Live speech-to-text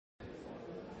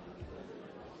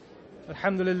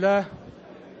Alhamdulillah.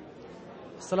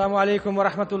 Assalamu alaikum wa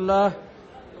rahmatullah.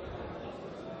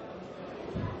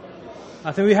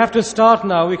 I think we have to start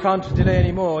now. We can't delay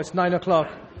anymore. It's 9 o'clock.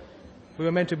 We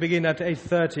were meant to begin at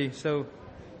 8:30. So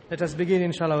let us begin,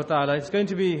 inshallah ta'ala. It's going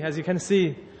to be, as you can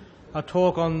see, a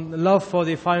talk on love for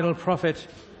the final Prophet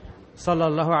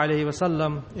sallallahu alayhi wa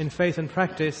sallam in faith and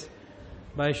practice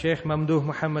by Sheikh Mamdouh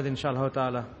Muhammad, inshallah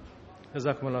ta'ala.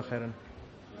 Jazakumullah khairan.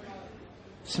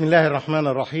 بسم الله الرحمن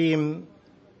الرحيم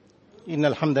إن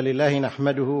الحمد لله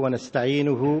نحمده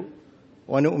ونستعينه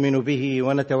ونؤمن به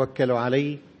ونتوكل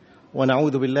عليه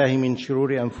ونعوذ بالله من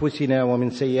شرور أنفسنا ومن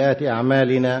سيئات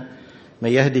أعمالنا من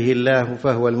يهده الله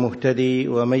فهو المهتدي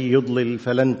ومن يضلل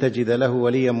فلن تجد له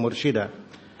وليا مرشدا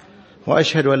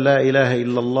وأشهد أن لا إله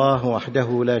إلا الله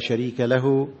وحده لا شريك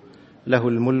له له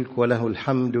الملك وله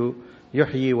الحمد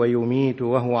يحيي ويميت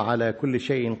وهو على كل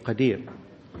شيء قدير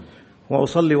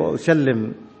وأصلي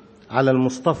وأسلم على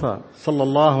المصطفى صلى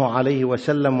الله عليه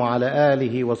وسلم وعلى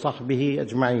آله وصحبه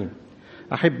أجمعين.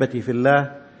 أحبتي في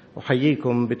الله،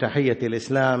 أحييكم بتحية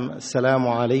الإسلام. السلام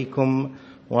عليكم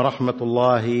ورحمة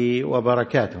الله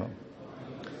وبركاته.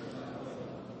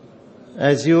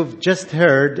 As you've just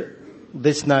heard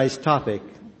this nice topic,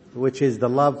 which is the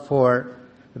love for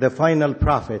the final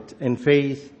prophet in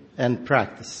faith and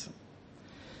practice.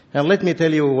 And let me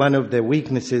tell you one of the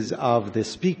weaknesses of the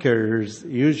speakers.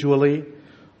 Usually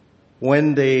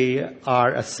when they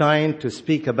are assigned to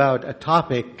speak about a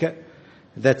topic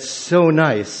that's so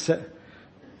nice,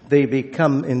 they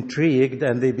become intrigued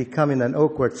and they become in an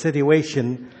awkward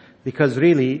situation because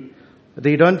really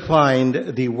they don't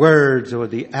find the words or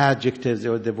the adjectives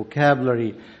or the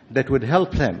vocabulary that would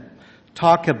help them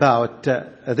talk about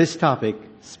this topic,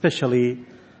 especially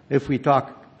if we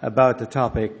talk about a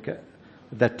topic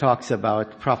that talks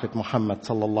about Prophet Muhammad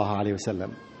sallallahu alaihi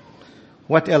wasallam.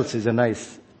 What else is a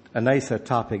nicer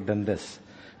topic than this?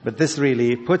 But this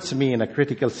really puts me in a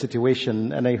critical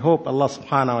situation, and I hope Allah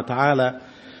subhanahu wa ta'ala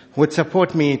would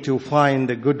support me to find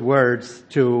the good words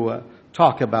to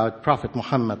talk about Prophet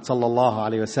Muhammad sallallahu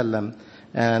alaihi wasallam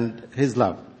and his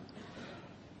love.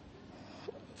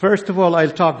 First of all,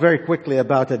 I'll talk very quickly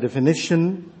about a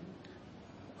definition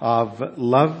of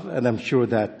love, and I'm sure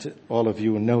that all of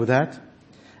you know that.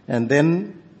 And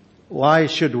then, why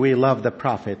should we love the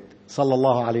Prophet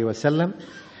sallallahu alaihi wasallam,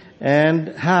 and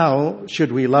how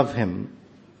should we love him,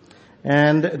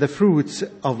 and the fruits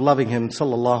of loving him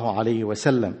sallallahu alaihi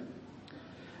wasallam.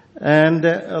 And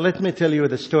let me tell you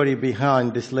the story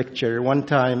behind this lecture. One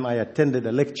time I attended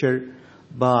a lecture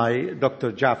by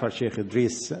Dr. Ja'far Sheikh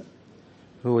Idris,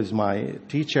 who is my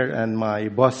teacher and my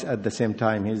boss at the same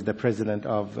time. He's the president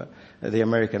of the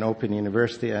American Open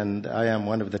University, and I am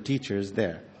one of the teachers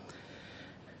there.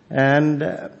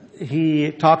 And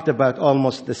he talked about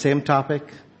almost the same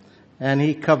topic, and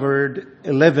he covered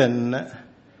 11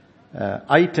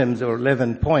 items or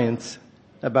 11 points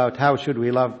about how should we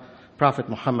love Prophet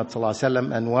Muhammad sallallahu alaihi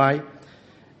wasallam and why.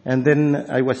 And then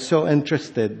I was so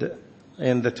interested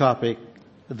in the topic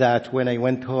that when I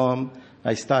went home,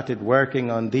 I started working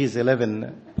on these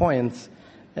 11 points,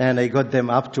 and I got them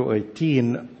up to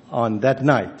 18 on that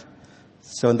night.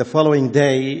 So on the following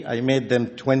day, I made them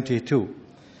 22.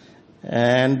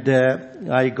 And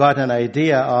I got an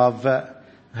idea of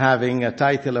having a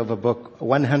title of a book,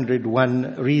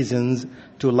 101 Reasons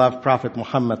to Love Prophet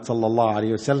Muhammad sallallahu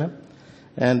alaihi wasallam.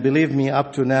 And believe me,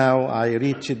 up to now, I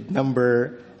reached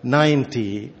number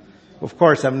 90. Of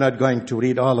course, I'm not going to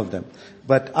read all of them.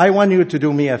 But I want you to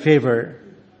do me a favor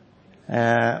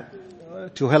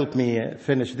to help me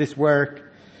finish this work.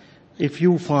 If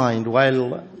you find,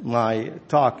 while my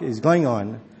talk is going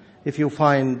on, if you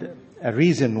find a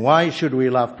reason why should we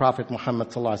love Prophet Muhammad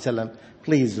sallallahu alaihi wasallam,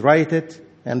 please write it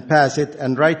and pass it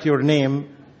and write your name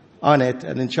on it,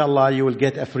 and inshallah you will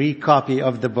get a free copy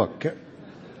of the book.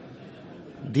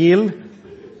 Deal?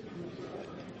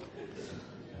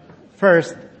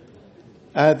 First,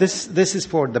 this is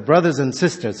for the brothers and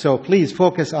sisters, so please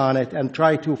focus on it and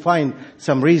try to find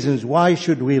some reasons why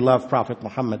should we love Prophet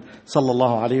Muhammad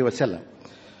sallallahu alaihi wasallam.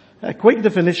 A quick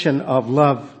definition of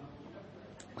love: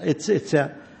 it's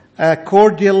a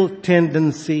cordial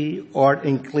tendency or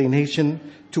inclination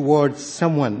towards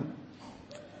someone,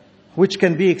 which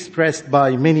can be expressed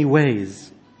by many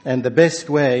ways, and the best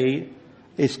way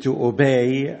is to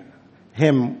obey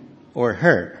him or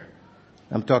her.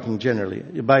 I'm talking generally.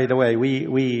 By the way,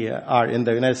 we are in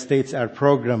the United States are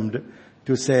programmed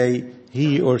to say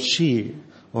he or she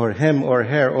or him or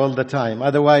her all the time.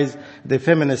 Otherwise, the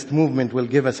feminist movement will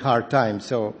give us hard time.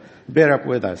 So bear up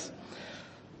with us.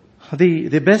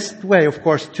 The best way, of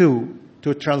course, to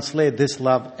translate this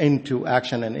love into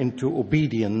action and into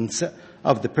obedience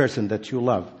of the person that you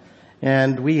love.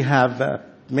 And we have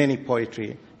many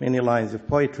lines of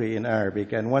poetry in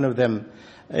Arabic, and one of them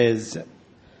is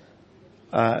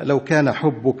لو كان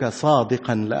حبك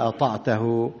صادقا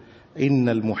لأطعته إن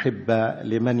المحب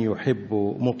لمن يحب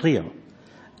مطيع.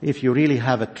 If you really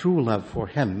have a true love for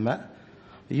him,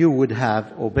 you would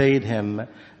have obeyed him,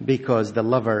 because the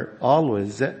lover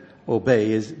always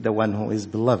obeys the one who is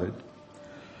beloved.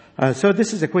 So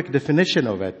this is a quick definition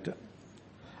of it.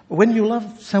 When you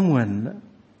love someone,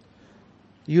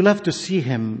 you love to see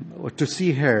him or to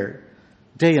see her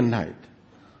day and night.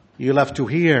 You love to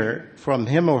hear from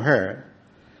him or her.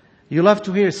 You love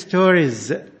to hear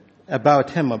stories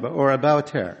about him or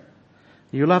about her.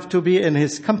 You love to be in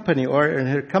his company or in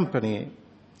her company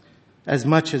as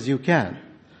much as you can.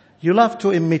 You love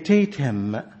to imitate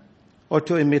him or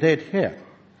to imitate her.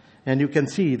 And you can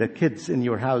see the kids in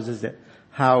your houses,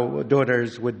 how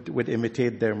daughters would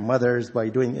imitate their mothers by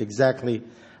doing exactly,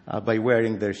 by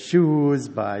wearing their shoes,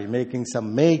 by making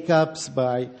some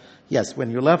makeups, yes,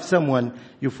 when you love someone,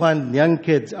 you find young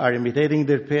kids are imitating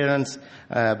their parents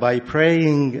by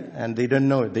praying, and they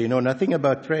know nothing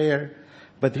about prayer.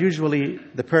 But usually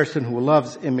the person who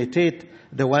loves imitate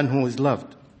the one who is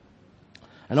loved.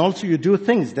 And also you do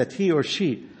things that he or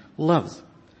she loves.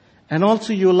 And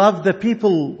also you love the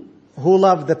people who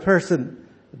love the person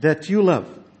that you love.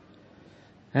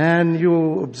 And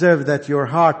you observe that your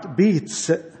heart beats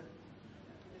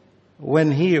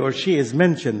when he or she is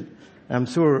mentioned. I'm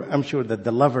sure that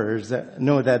the lovers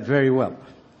know that very well.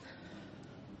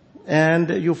 And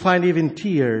you find even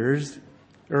tears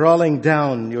rolling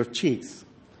down your cheeks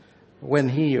when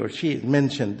he or she is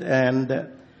mentioned. And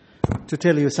to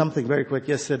tell you something very quick,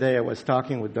 yesterday I was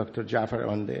talking with Dr. Jafar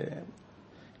on the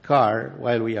car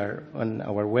while we are on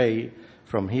our way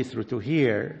from Heathrow to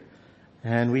here,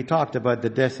 and we talked about the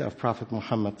death of Prophet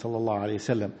Muhammad sallallahu alaihi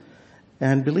wasallam.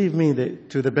 And believe me,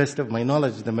 to the best of my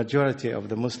knowledge, the majority of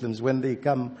the Muslims, when they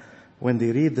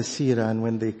read the seerah and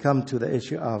when they come to the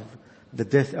issue of the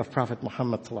death of Prophet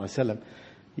Muhammad sallallahu alaihi wasallam,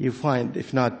 you find,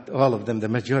 if not all of them, the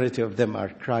majority of them are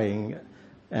crying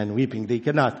and weeping. They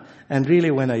cannot. And really,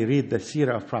 when I read the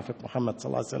seerah of Prophet Muhammad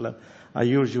sallallahu alaihi wasallam, I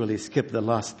usually skip the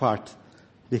last part,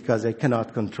 because I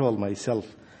cannot control myself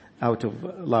out of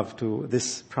love to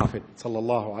this Prophet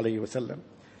sallallahu alaihi wasallam.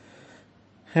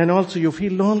 And also you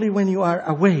feel lonely when you are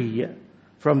away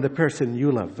from the person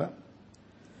you love.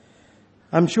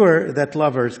 I'm sure that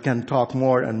lovers can talk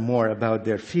more and more about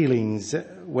their feelings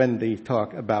when they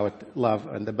talk about love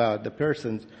and about the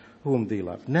persons whom they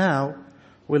love. Now,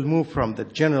 we'll move from the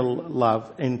general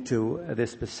love into the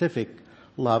specific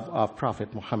love of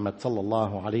Prophet Muhammad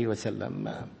sallallahu alaihi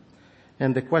wasallam.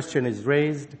 And the question is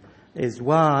raised is,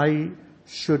 why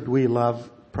should we love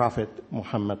Prophet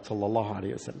Muhammad sallallahu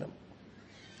alaihi wasallam?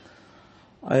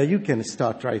 You can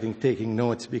start taking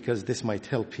notes, because this might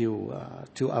help you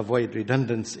to avoid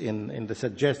redundancy in the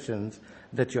suggestions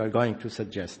that you are going to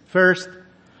suggest. First,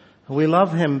 we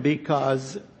love him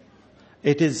because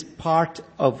it is part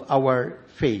of our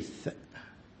faith.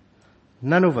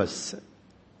 None of us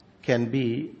can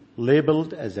be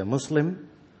labeled as a Muslim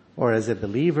or as a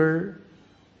believer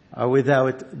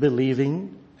without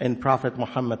believing in Prophet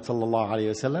Muhammad sallallahu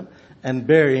alaihi wasallam and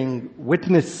bearing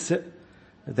witness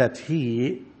that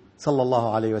he,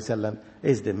 sallallahu alaihi wasallam,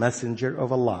 is the messenger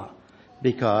of Allah.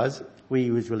 Because we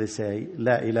usually say,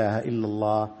 La ilaha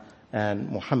illallah and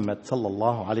Muhammad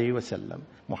sallallahu alaihi wasallam,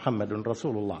 Muhammadun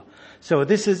Rasulullah. So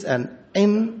this is an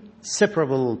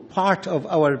inseparable part of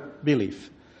our belief.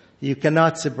 You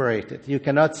cannot separate it. You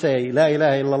cannot say, La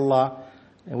ilaha illallah,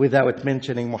 without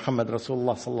mentioning Muhammad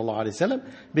Rasulullah sallallahu alaihi wasallam,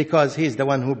 because he's the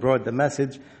one who brought the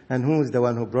message and who is the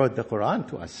one who brought the Quran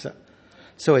to us.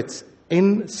 So it's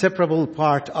inseparable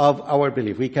part of our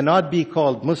belief. We cannot be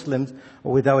called Muslims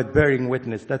without bearing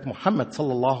witness that Muhammad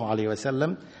sallallahu alaihi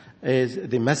wasallam is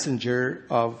the messenger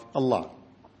of Allah.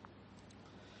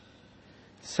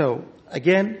 So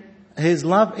again, his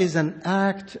love is an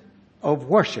act of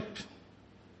worship.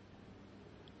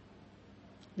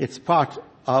 It's part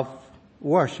of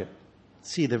worship.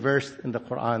 See the verse in the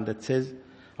Quran that says,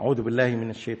 أعوذ بالله من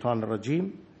الشيطان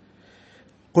الرجيم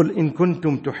قل إن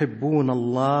كنتم تحبون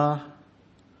الله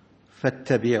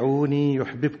فاتبعوني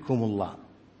يحببكم الله.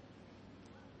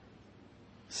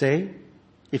 Say,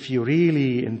 if you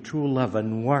really in true love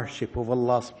and worship of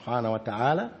Allah subhanahu wa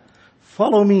ta'ala,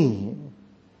 follow me.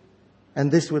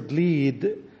 And this would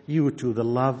lead you to the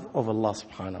love of Allah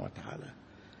subhanahu wa ta'ala.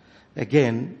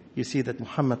 Again, you see that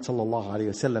Muhammad sallallahu alayhi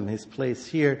wa sallam, his place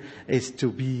here is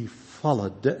to be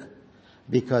followed,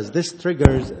 because this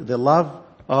triggers the love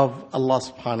of Allah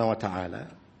subhanahu wa ta'ala.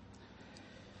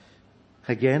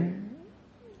 Again,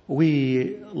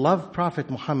 We love Prophet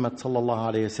Muhammad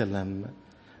sallallahu alaihi wasallam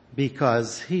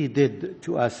because he did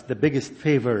to us the biggest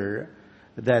favor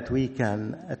that we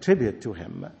can attribute to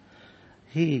him.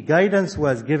 Guidance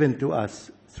was given to us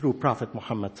through Prophet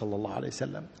Muhammad sallallahu alaihi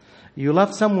wasallam. You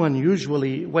love someone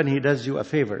usually when he does you a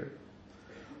favor.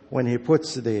 When he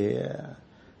puts the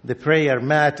prayer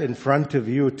mat in front of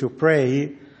you to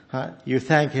pray, you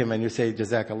thank him and you say,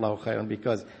 Jazakallahu khairan,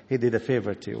 because he did a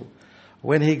favor to you.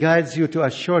 When he guides you to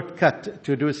a shortcut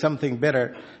to do something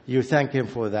better, you thank him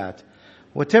for that.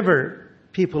 Whatever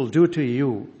people do to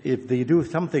you, if they do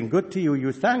something good to you,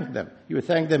 you thank them. You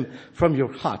thank them from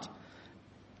your heart.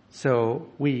 So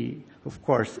we, of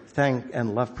course, thank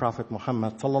and love Prophet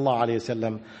Muhammad sallallahu alaihi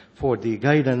wasallam for the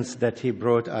guidance that he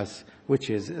brought us, which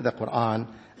is the Quran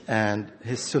and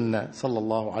his Sunnah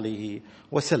sallallahu alaihi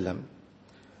wasallam.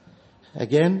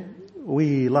 Again,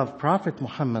 we love Prophet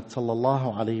Muhammad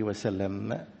sallallahu alaihi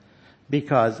wasallam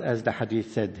because, as the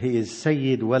hadith said, he is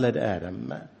Sayyid Walad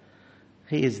Adam.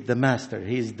 He is the master.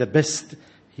 He is the best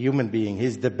human being. He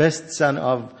is the best son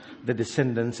of the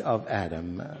descendants of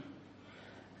Adam.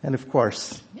 And of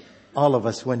course, all of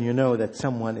us, when you know that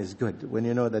someone is good, when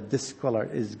you know that this scholar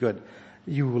is good,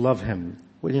 you love him.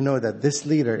 When you know that this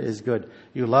leader is good,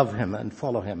 you love him and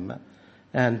follow him.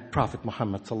 And Prophet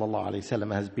Muhammad sallallahu alaihi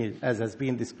wasallam as has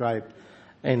been described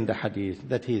in the hadith,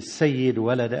 that he is Sayyid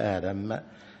Walad Adam,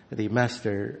 the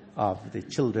master of the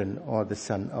children or the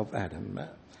son of Adam,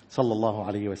 sallallahu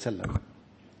alaihi wasallam.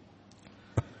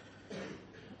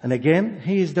 And again,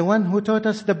 he is the one who taught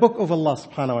us the book of Allah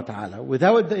subhanahu wa ta'ala.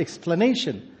 Without the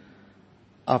explanation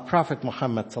of Prophet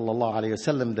Muhammad sallallahu alaihi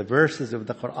wasallam, the verses of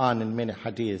the Quran and many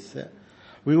hadiths,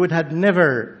 we would have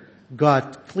never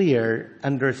got clear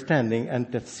understanding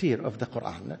and tafsir of the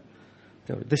Quran.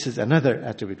 So this is another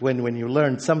attribute. When you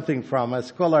learn something from a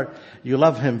scholar, you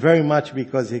love him very much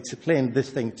because he explained this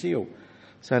thing to you.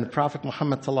 So and Prophet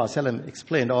Muhammad sallallahu alaihi wasallam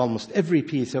explained almost every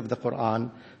piece of the Quran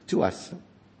to us.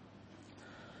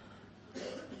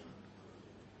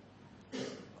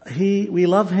 We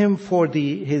love him for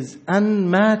his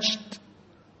unmatched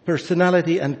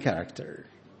personality and character.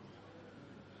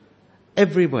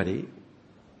 Everybody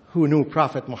who knew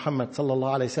Prophet Muhammad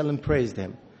sallallahu alaihi wasallam praised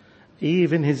him,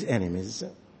 even his enemies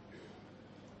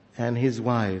and his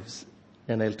wives.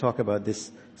 And I'll talk about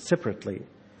this separately.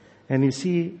 And you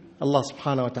see, Allah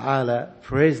subhanahu wa ta'ala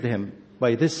praised him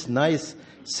by this nice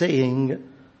saying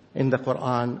in the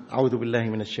Quran, أعوذ بالله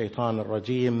من الشيطان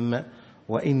الرجيم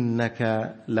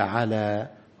وإنك لعلى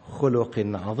خلق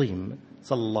عظيم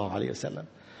صلى الله عليه وسلم.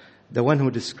 The one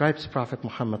who describes Prophet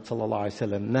Muhammad sallallahu alaihi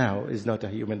wasallam now is not a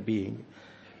human being.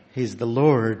 He's the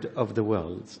Lord of the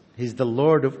worlds. He's the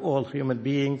Lord of all human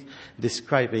beings,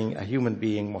 describing a human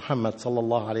being, Muhammad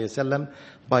sallallahu alaihi wasallam,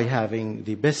 by having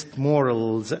the best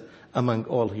morals among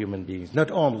all human beings.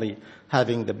 Not only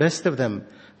having the best of them,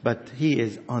 but he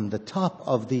is on the top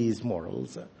of these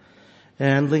morals.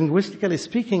 And linguistically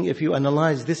speaking, if you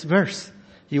analyze this verse,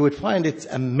 you would find it's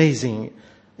amazing.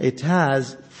 It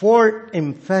has 4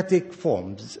 emphatic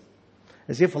forms,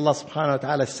 as if Allah subhanahu wa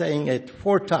ta'ala is saying it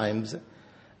 4 times.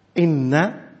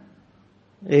 Inna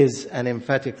is an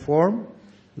emphatic form.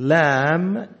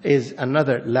 Lam is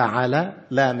another. La'ala.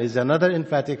 Lam is another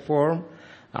emphatic form.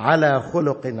 Ala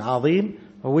khuluqin azim,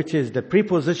 which is the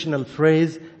prepositional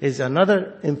phrase, is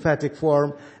another emphatic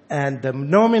form. And the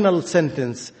nominal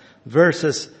sentence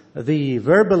versus the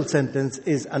verbal sentence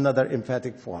is another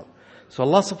emphatic form. So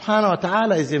Allah subhanahu wa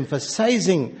ta'ala is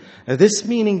emphasizing this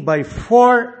meaning by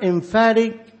 4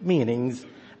 emphatic meanings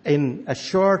in a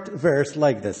short verse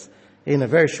like this, in a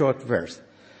very short verse.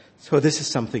 So this is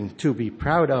something to be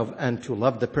proud of and to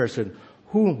love the person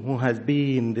who has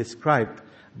been described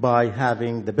by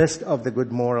having the best of the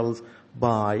good morals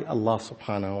by Allah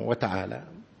subhanahu wa ta'ala.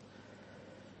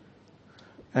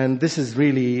 And this is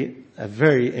really a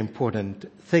very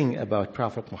important thing about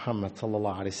Prophet Muhammad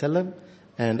sallallahu alaihi wasallam.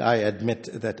 And I admit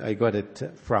that I got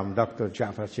it from Dr.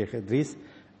 Ja'far Sheikh Idris,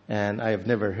 and I have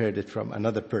never heard it from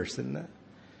another person.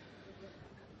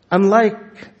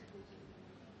 Unlike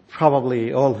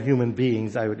probably all human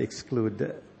beings, I would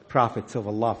exclude prophets of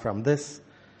Allah from this.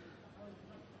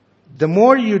 The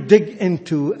more you dig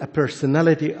into a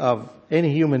personality of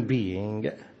any human being,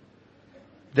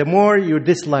 the more you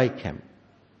dislike him.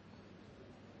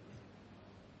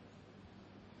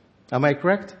 Am I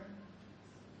correct?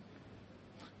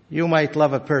 You might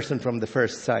love a person from the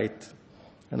first sight,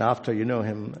 and after you know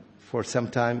him for some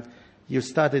time, you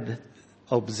started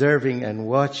observing and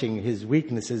watching his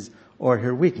weaknesses or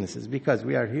her weaknesses, because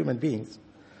we are human beings,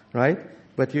 right?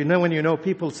 But when you know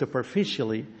people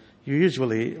superficially, you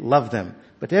usually love them.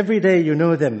 But every day you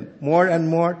know them more and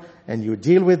more, and you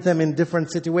deal with them in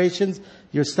different situations,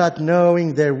 you start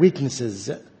knowing their weaknesses,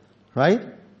 right?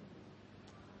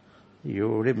 You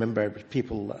remember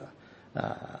people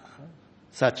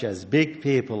such as big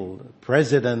people,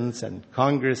 presidents and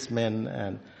congressmen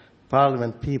and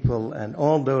parliament people and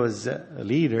all those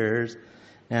leaders.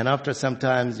 And after some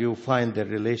time you find the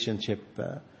relationship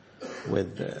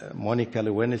with Monica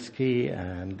Lewinsky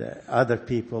and other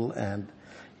people. And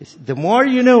the more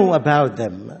you know about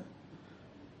them,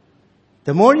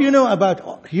 the more you know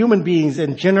about human beings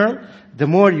in general, the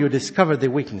more you discover the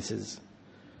weaknesses.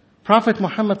 Prophet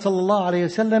Muhammad sallallahu alaihi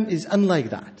wasallam is unlike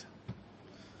that.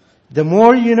 The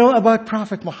more you know about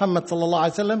Prophet Muhammad sallallahu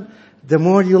alaihi wasallam, the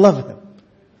more you love him.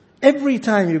 Every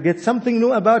time you get something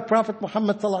new about Prophet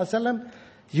Muhammad sallallahu alaihi wasallam,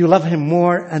 you love him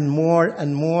more and more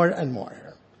and more and more.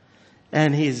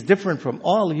 And he is different from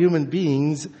all human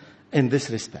beings in this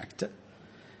respect.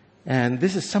 And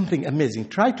this is something amazing.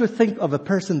 Try to think of a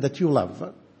person that you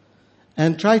love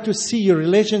and try to see your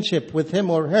relationship with him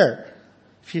or her.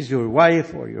 If he's your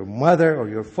wife or your mother or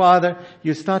your father,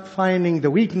 you start finding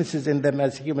the weaknesses in them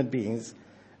as human beings.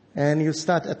 And you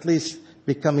start at least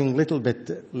becoming a little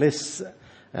bit less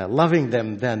loving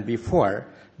them than before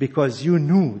because you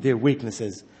knew their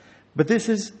weaknesses. But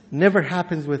this never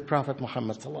happens with Prophet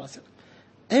Muhammad sallallahu alaihi wasallam.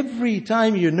 Every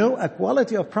time you know a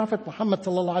quality of Prophet Muhammad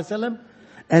sallallahu alaihi wasallam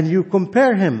and you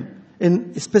compare him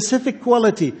in specific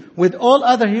quality with all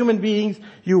other human beings,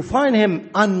 you find him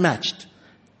unmatched.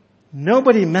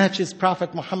 Nobody matches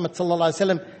Prophet Muhammad sallallahu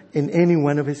alaihi wasallam in any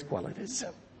one of his qualities.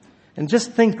 And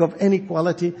just think of any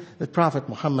quality that Prophet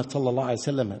Muhammad sallallahu alaihi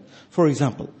wasallam had. For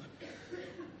example,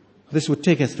 this would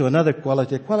take us to another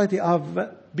quality, a quality of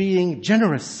being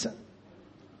generous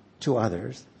to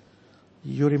others.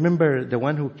 You remember the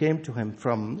one who came to him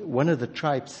from one of the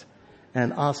tribes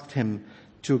and asked him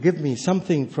to give me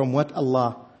something from what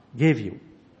Allah gave you.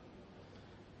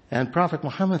 And Prophet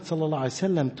Muhammad sallallahu alaihi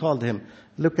wasallam told him,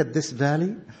 look at this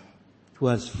valley. It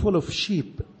was full of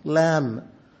sheep, lamb,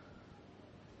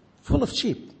 full of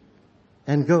sheep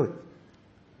and goat.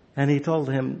 And he told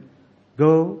him,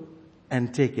 go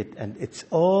and take it, and it's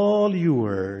all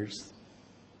yours.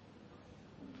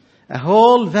 A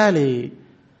whole valley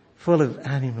full of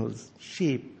animals,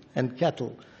 sheep and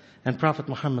cattle. And Prophet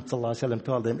Muhammad sallallahu alaihi wasallam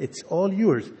told him, it's all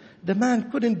yours. The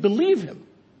man couldn't believe him.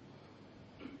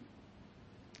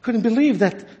 Couldn't believe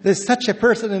that there's such a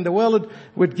person in the world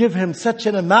would give him such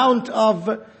an amount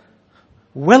of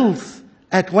wealth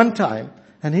at one time.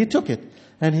 And he took it.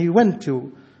 And he went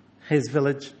to his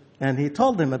village and he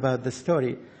told them about the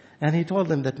story. And he told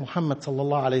them that Muhammad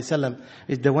sallallahu alaihi wasallam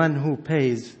is the one who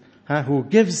pays, who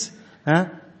gives,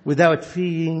 without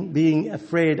being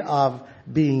afraid of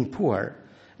being poor.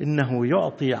 إنه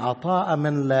يعطي عطاء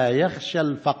من لا يخشى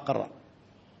الفقر.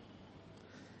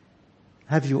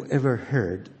 Have you ever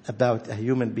heard about a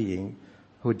human being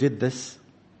who did this?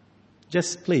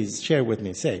 Just please share with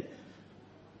me. Say,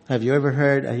 have you ever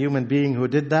heard a human being who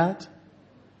did that?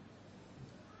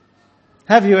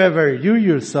 Have you ever, you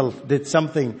yourself, did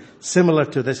something similar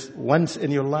to this once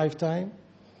in your lifetime?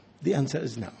 The answer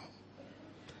is no.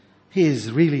 He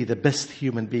is really the best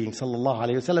human being, sallallahu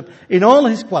alaihi wasallam, in all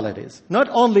his qualities. Not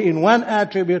only in one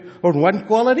attribute or one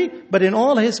quality, but in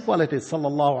all his qualities,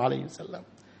 sallallahu alaihi wasallam.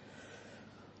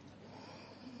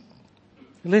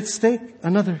 Let's take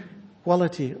another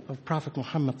quality of Prophet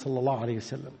Muhammad sallallahu alaihi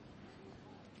wasallam.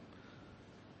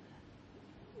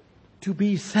 To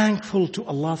be thankful to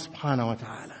Allah subhanahu wa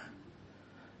ta'ala.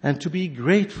 And to be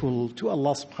grateful to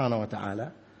Allah subhanahu wa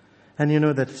ta'ala. And you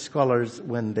know that scholars,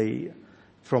 when they,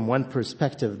 from one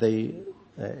perspective, they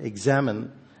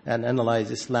examine and analyze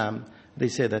Islam, they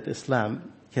say that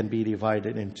Islam can be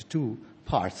divided into two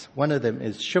parts. One of them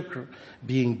is shukr,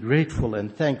 being grateful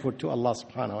and thankful to Allah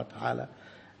subhanahu wa ta'ala.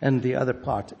 And the other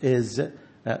part is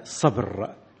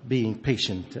sabr, being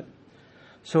patient.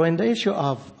 So in the issue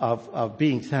of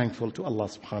being thankful to Allah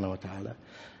subhanahu wa ta'ala,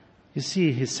 you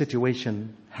see his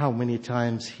situation, how many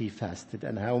times he fasted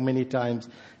and how many times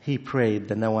he prayed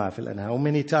the nawafil and how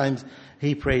many times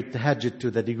he prayed tahajjud to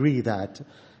the degree that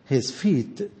his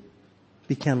feet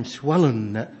became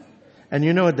swollen. And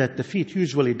you know that the feet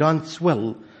usually don't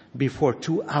swell before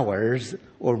 2 hours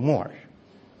or more.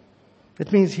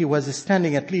 That means he was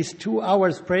standing at least 2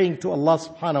 hours praying to Allah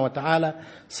subhanahu wa ta'ala,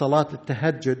 salat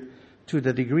al-tahajjud, to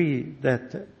the degree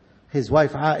that his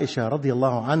wife Aisha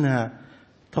radiallahu anha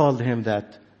told him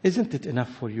that, isn't it enough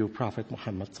for you, Prophet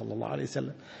Muhammad sallallahu alaihi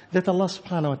wasallam, that Allah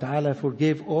subhanahu wa ta'ala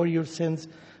forgave all your sins,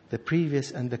 the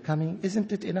previous and the coming?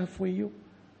 Isn't it enough for you?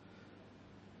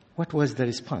 What was the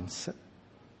response?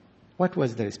 What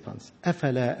was the response?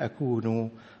 أَفَلَا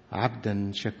أَكُونُ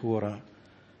عبدا شكورا.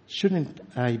 Shouldn't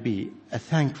I be a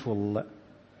thankful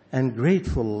and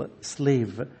grateful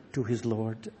slave to his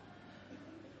Lord?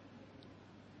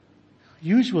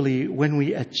 Usually when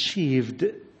we achieved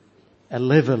a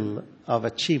level of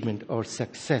achievement or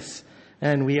success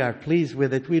and we are pleased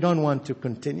with it, we don't want to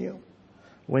continue.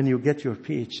 When you get your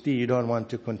PhD, you don't want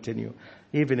to continue.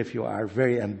 Even if you are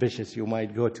very ambitious, you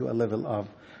might go to a level of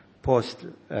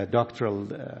post-doctoral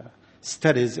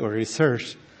studies or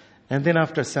research, and then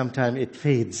after some time it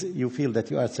fades. You feel that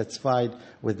you are satisfied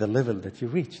with the level that you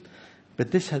reached.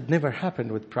 But this had never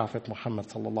happened with Prophet Muhammad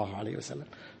sallallahu alaihi wasallam.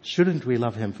 Shouldn't we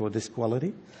love him for this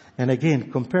quality? And again,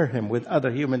 compare him with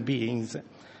other human beings,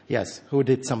 yes, who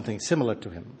did something similar to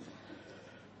him.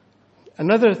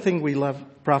 Another thing we love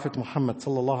Prophet Muhammad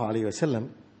sallallahu alaihi wasallam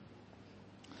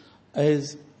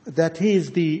is that he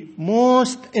is the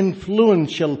most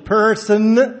influential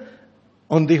person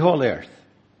on the whole earth.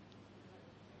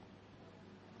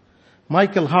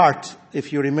 Michael Hart,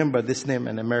 if you remember this name,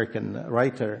 an American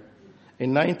writer,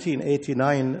 in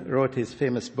 1989 wrote his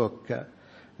famous book,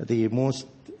 The Most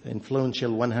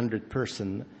Influential 100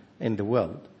 Person in the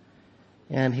World.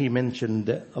 And he mentioned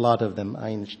a lot of them,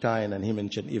 Einstein, and he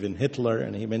mentioned even Hitler,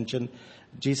 and he mentioned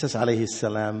Jesus alayhi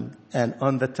salam. And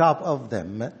on the top of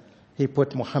them, he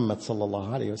put Muhammad sallallahu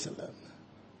alayhi wasallam.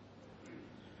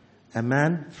 A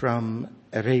man from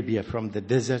Arabia, from the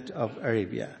desert of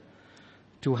Arabia,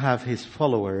 to have his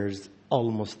followers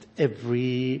almost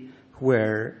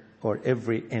everywhere or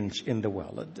every inch in the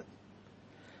world.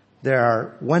 There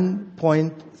are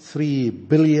 1.3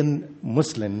 billion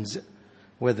Muslims,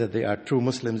 whether they are true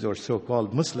Muslims or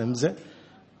so-called Muslims.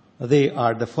 They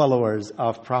are the followers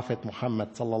of Prophet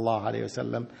Muhammad sallallahu alaihi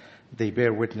wasallam. They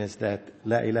bear witness that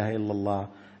La ilaha illallah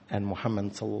and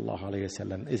Muhammad sallallahu alaihi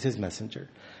wasallam is his messenger.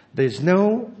 There is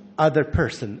no other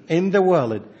person in the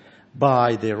world,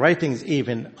 by the writings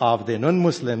even of the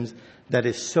non-Muslims, that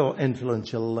is so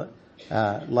influential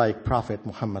like Prophet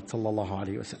Muhammad sallallahu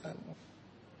alaihi wasallam.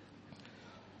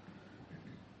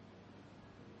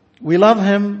 We love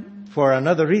him for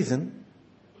another reason.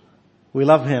 We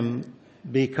love him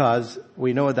because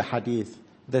we know the hadith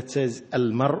that says,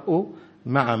 Al-mar'u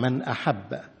ma'a man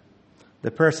ahabba.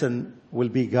 The person will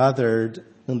be gathered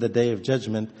on the day of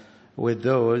judgment with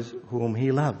those whom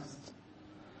he loves.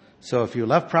 So if you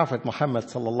love Prophet Muhammad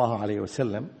sallallahu alaihi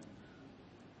wasallam,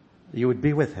 you would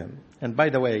be with him. And by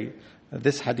the way,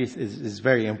 this hadith is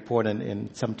very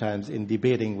important sometimes in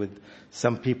debating with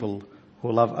some people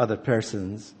who love other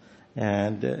persons.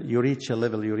 And you reach a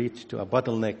level, you reach to a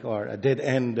bottleneck or a dead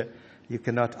end. You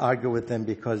cannot argue with them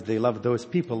because they love those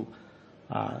people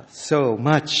so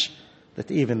much that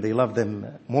even they love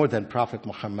them more than Prophet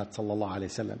Muhammad sallallahu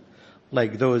alaihi wasallam.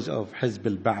 Like those of Hizb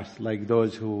al-Ba'ath, like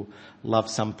those who love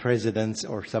some presidents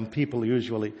or some people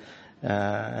usually.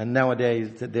 And nowadays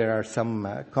there are some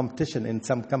competition in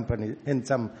some companies, in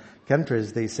some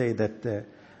countries. They say that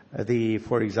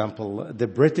for example, the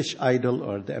British idol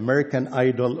or the American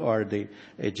idol or the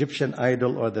Egyptian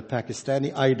idol or the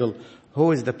Pakistani idol,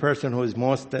 who is the person who is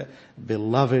most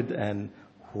beloved and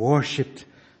worshipped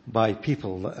by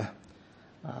people?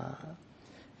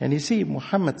 And you see,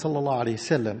 Muhammad sallallahu alaihi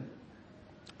wasallam,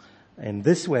 in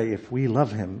this way, if we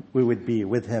love him, we would be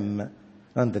with him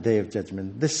on the day of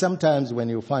judgment. This sometimes when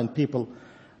you find people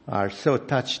are so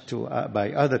touched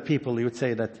by other people, you would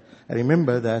say that,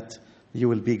 remember that you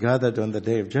will be gathered on the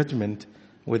day of judgment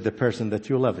with the person that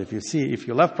you love. If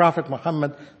you love Prophet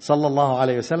Muhammad sallallahu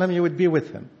alaihi wasallam, you would be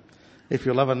with him. If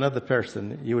you love another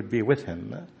person, you would be with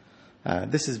him.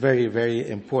 This is very, very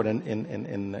important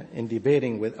in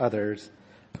debating with others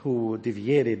who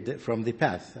deviated from the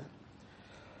path.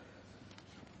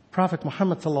 Prophet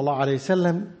Muhammad sallallahu alaihi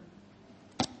wasallam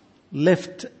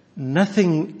left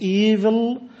nothing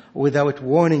evil without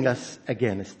warning us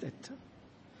against it,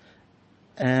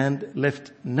 and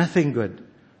left nothing good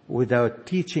without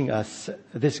teaching us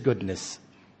this goodness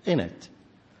in it.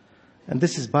 And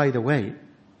this is, by the way,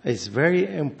 is very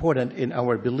important in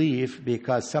our belief,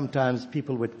 because sometimes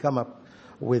people would come up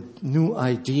with new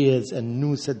ideas and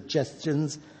new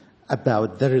suggestions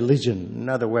about the religion. In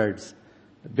other words,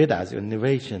 bid'ahs,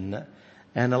 innovation.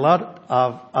 And a lot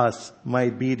of us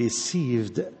might be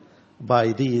deceived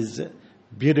by these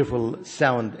beautiful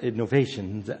sound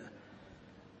innovations.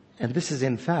 And this is,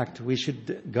 in fact, we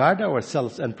should guard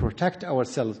ourselves and protect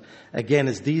ourselves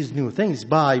against these new things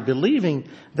by believing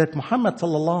that Muhammad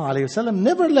sallallahu alaihi wasallam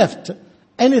never left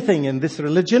anything in this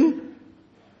religion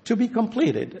to be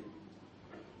completed.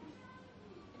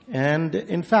 And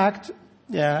in fact,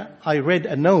 I read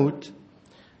a note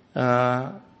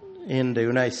in the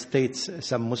United States.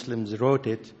 Some Muslims wrote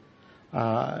it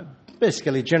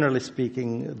basically, generally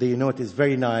speaking, the note is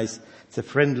very nice. It's a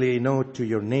friendly note to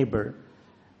your neighbor.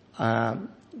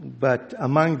 But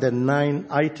among the 9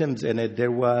 items in it,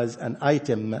 there was an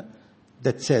item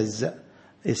that says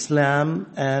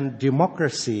Islam and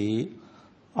democracy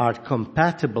are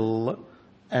compatible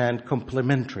and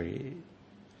complementary.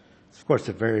 It's, of course,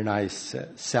 a very nice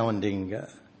sounding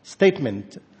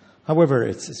statement. However,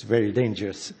 it's very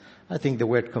dangerous. I think the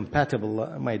word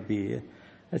compatible might be,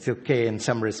 it's okay in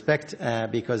some respect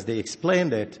because they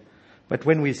explained it. But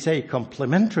when we say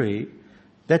complementary,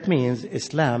 that means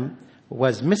Islam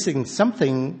was missing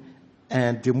something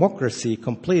and democracy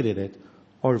completed it,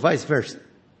 or vice versa.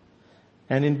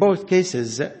 And in both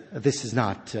cases, this is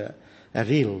not a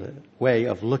real way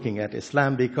of looking at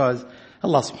Islam, because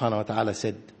Allah subhanahu wa ta'ala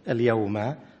said,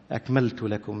 اليوم أكملت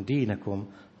لكم دينكم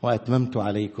وأتممت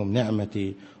عليكم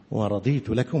نعمتي وَرَضِيتُ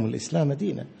لَكُمُ الْإِسْلَامَ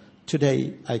دِينًا.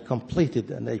 Today I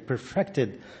completed and I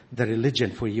perfected the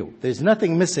religion for you. There's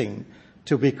nothing missing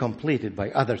to be completed by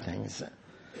other things.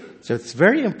 So it's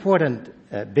very important,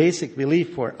 basic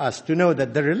belief for us to know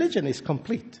that the religion is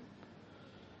complete.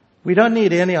 We don't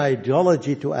need any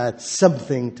ideology to add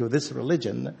something to this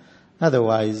religion.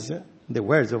 Otherwise, the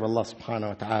words of Allah subhanahu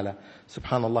wa ta'ala,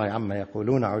 subhanallah amma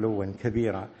yaquluna uluwan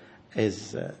kabira,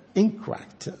 is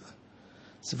incorrect.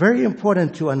 It's very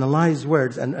important to analyze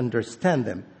words and understand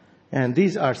them. And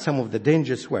these are some of the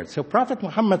dangerous words. So Prophet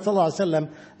Muhammad sallallahu alaihi wasallam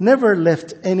never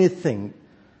left anything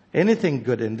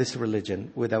good in this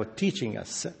religion without teaching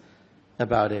us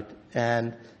about it.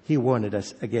 And he warned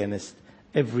us against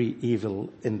every evil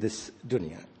in this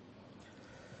dunya.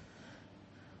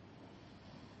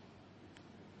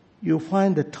 You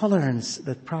find the tolerance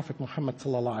that Prophet Muhammad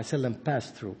sallallahu alaihi wasallam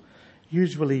passed through.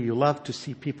 Usually you love to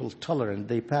see people tolerant.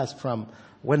 They pass from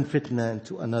one fitna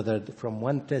into another, from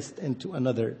one test into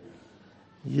another.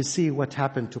 You see what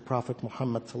happened to Prophet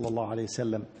Muhammad sallallahu alaihi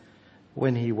wasallam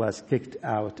when he was kicked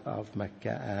out of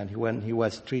Mecca, and when he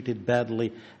was treated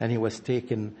badly, and he was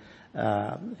taken,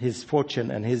 his fortune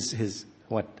and his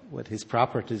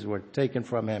properties were taken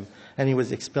from him, and he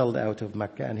was expelled out of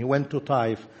Mecca, and he went to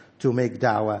Taif to make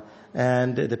da'wah,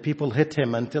 and the people hit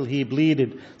him until he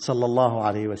bleeded, sallallahu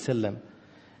alaihi wasallam.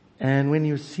 And when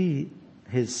you see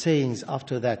his sayings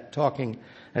after that,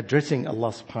 addressing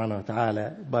Allah subhanahu wa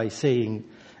ta'ala by saying,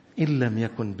 إِن لَمْ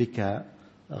يَكُنْ بِكَ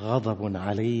غَضَبٌ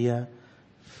عَلَيَّ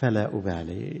فَلَا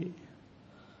أُبَالِي.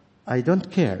 I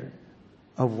don't care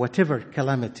of whatever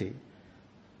calamity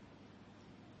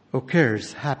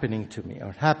occurs happening to me,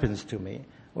 or happens to me,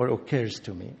 or occurs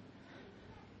to me,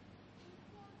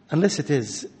 unless it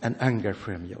is an anger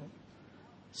from you.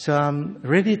 So I'm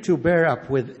ready to bear up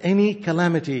with any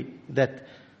calamity that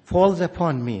falls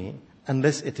upon me,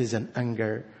 unless it is an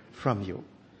anger from you.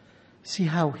 See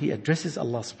how he addresses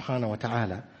Allah subhanahu wa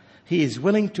ta'ala. He is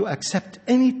willing to accept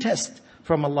any test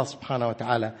from Allah subhanahu wa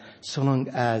ta'ala, so long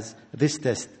as this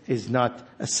test is not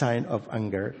a sign of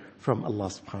anger from Allah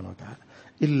subhanahu wa ta'ala.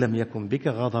 إِن لَمْ يَكُنْ بِكَ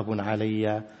غَضَبٌ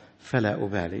عَلَيَّ فَلَا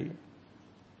أُبَالِي.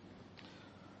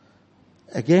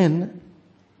 Again,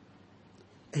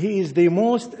 he is the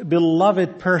most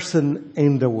beloved person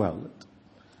in the world.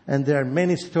 And there are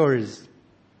many stories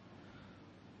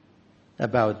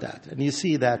about that. And you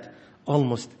see that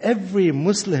almost every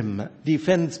Muslim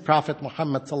defends Prophet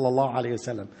Muhammad sallallahu alaihi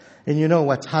wasallam. And you know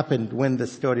what happened when the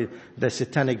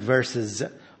satanic verses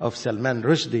of Salman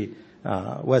Rushdie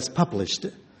was published.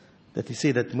 That you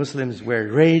see that Muslims were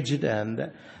raged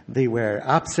and they were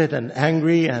upset and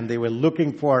angry, and they were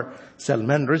looking for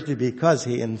Salman Rushdie because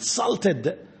he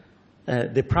insulted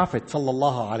the Prophet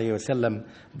sallallahu alaihi wasallam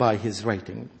by his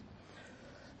writing.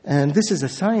 And this is a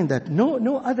sign that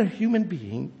no other human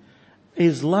being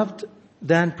is loved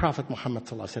than Prophet Muhammad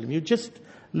sallallahu alaihi wasallam. You just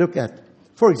look at,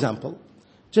 for example,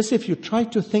 just if you try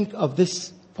to think of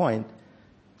this point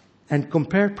and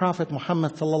compare Prophet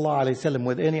Muhammad sallallahu alaihi wasallam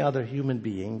with any other human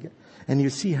being, and you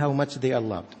see how much they are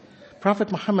loved.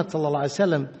 Prophet Muhammad sallallahu alaihi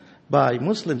wasallam, by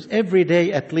Muslims, every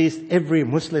day at least every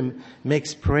Muslim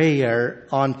makes prayer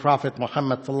on Prophet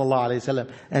Muhammad sallallahu alaihi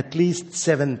wasallam at least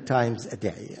 7 times a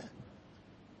day.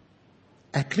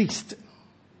 At least.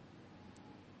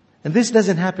 And this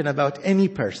doesn't happen about any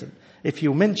person. If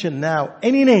you mention now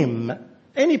any name,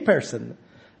 any person,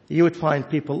 you would find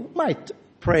people might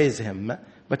praise him,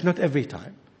 but not every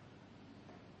time.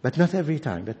 But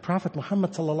Prophet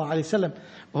Muhammad sallallahu alaihi wasallam,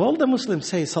 all the Muslims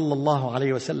say sallallahu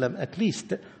alaihi wasallam at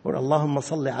least, or Allahumma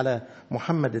salli ala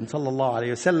Muhammadin sallallahu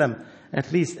alaihi wasallam,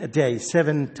 at least a day,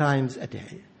 7 times a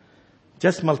day.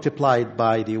 Just multiplied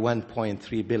by the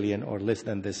 1.3 billion or less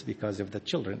than this because of the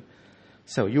children.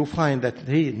 So you find that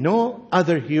no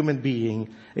other human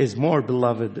being is more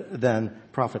beloved than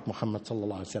Prophet Muhammad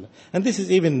sallallahu alaihi wasallam. And this is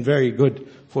even very good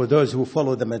for those who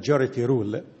follow the majority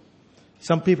rule.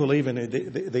 Some people even,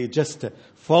 they just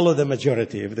follow the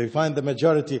majority. If they find the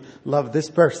majority love this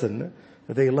person,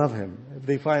 they love him. If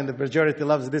they find the majority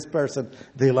loves this person,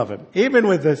 they love him. Even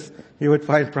with this, you would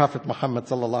find Prophet Muhammad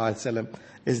sallallahu alaihi wasallam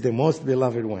is the most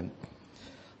beloved one.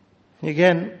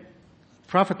 Again,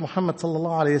 Prophet Muhammad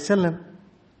sallallahu alaihi wasallam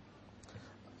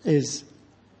is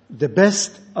the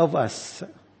best of us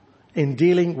in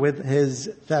dealing with his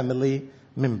family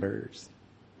members,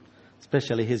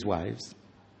 especially his wives.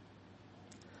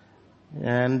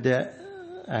 And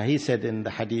he said in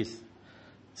the hadith,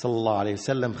 sallallahu alayhi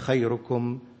wasallam,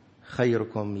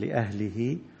 khayrukum li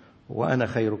ahlihi wa ana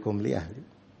khayrukum li ahli.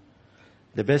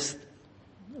 The best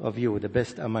of you, the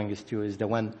best amongst you is the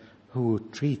one who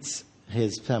treats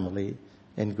his family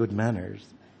in good manners.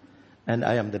 And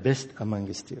I am the best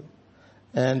amongst you.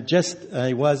 And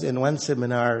I was in one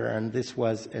seminar, and this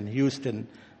was in Houston,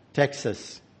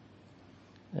 Texas.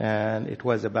 And it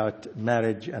was about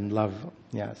marriage and love,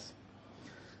 yes.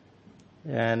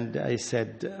 And I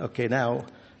said, okay, now,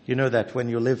 you know that when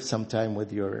you live sometime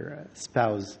with your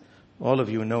spouse, all of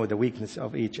you know the weakness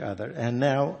of each other. And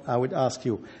now I would ask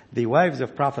you, the wives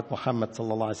of Prophet Muhammad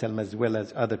sallallahu alaihi wasallam, as well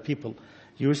as other people,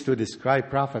 used to describe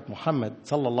Prophet Muhammad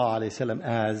sallallahu alaihi wasallam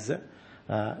as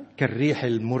كالريح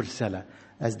المرسلة,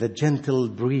 as the gentle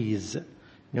breeze. You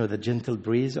know, the gentle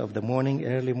breeze of the morning,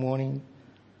 early morning.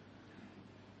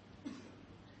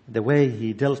 The way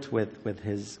he dealt with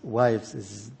his wives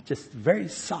is just very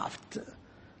soft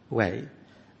way.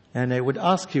 And I would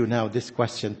ask you now this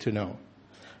question to know.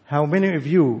 How many of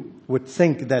you would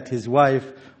think that his wife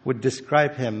would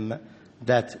describe him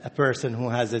that a person who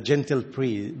has a gentle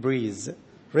breeze?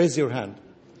 Raise your hand.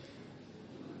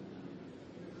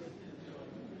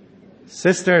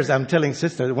 Sisters, I'm telling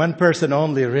sisters, one person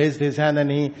only raised his hand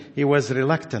and he was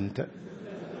reluctant.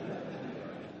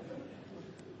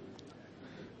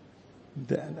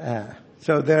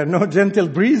 So there are no gentle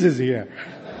breezes here.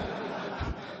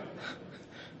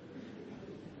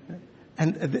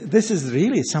 And this is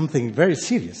really something very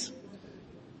serious.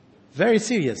 Very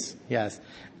serious, yes.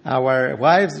 Our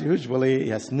wives usually,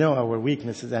 yes, know our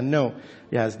weaknesses and know,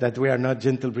 yes, that we are not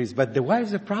gentle breeze. But the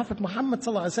wives of Prophet Muhammad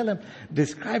sallallahu alaihi wasallam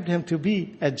described him to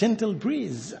be a gentle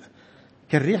breeze.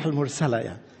 كالريح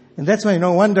المرسلة. And that's why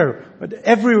no wonder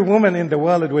every woman in the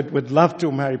world would love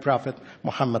to marry Prophet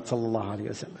Muhammad sallallahu alaihi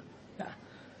wasallam. Yeah.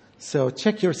 So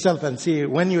check yourself and see,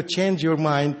 when you change your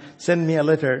mind, send me a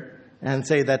letter and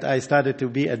say that I started to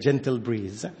be a gentle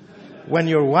breeze. When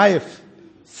your wife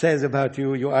says about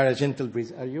you, you are a gentle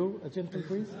breeze. Are you a gentle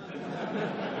breeze?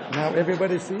 Now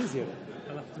everybody sees you.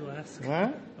 I'll have to ask.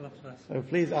 Huh? I'll have to ask. So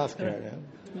please ask her.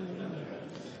 Yeah?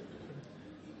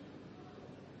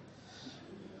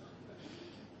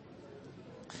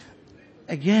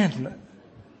 Again,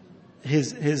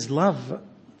 his love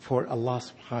for Allah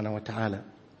subhanahu wa ta'ala.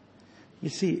 You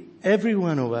see, every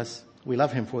one of us, we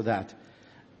love him for that,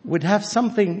 would have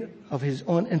something of his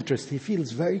own interest. He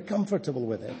feels very comfortable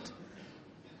with it.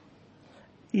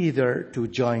 Either to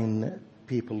join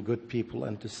people, good people,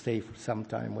 and to stay for some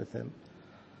time with him.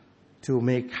 To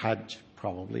make Hajj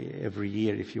probably every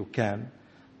year if you can.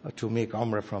 Or to make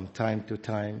Umrah from time to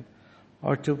time.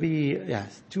 Or to be,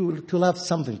 yes, to love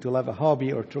something, to love a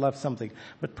hobby or to love something.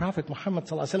 But Prophet Muhammad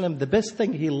sallallahu alaihi wasallam, the best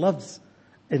thing he loves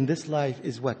in this life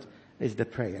is what? Is the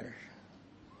prayer.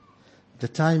 The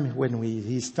time when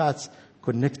he starts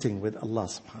connecting with Allah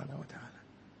subhanahu wa ta'ala.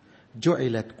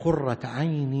 جُعِلَتْ قُرَّةَ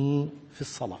عَيْنِي فِي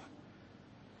الصَّلَاةِ.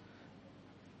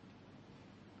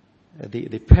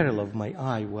 The peril of my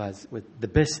eye was, with the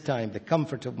best time, the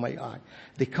comfort of my eye,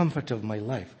 the comfort of my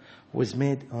life was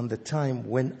made on the time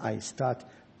when I start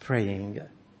praying.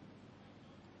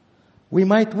 We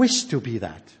might wish to be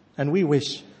that, and we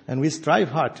wish, and we strive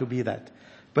hard to be that,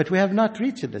 but we have not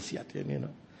reached this yet, you know.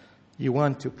 You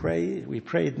want to pray, we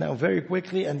prayed now very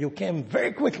quickly, and you came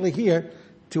very quickly here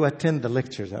to attend the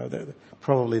lectures.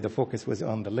 Probably the focus was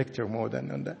on the lecture more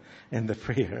than on the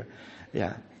prayer.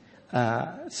 Yeah.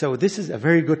 So this is a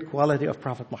very good quality of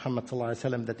Prophet Muhammad sallallahu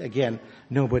alaihi wasallam that again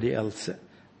nobody else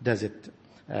does it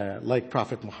like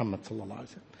Prophet Muhammad sallallahu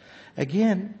alaihi wasallam.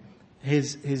 Again,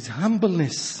 his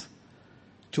humbleness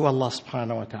to Allah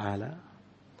subhanahu wa ta'ala.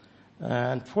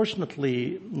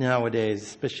 Unfortunately, nowadays,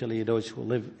 especially those who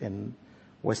live in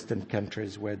Western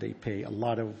countries where they pay a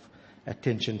lot of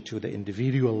attention to the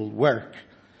individual work,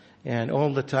 and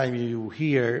all the time you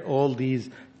hear all these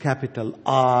capital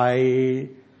I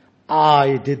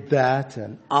did that,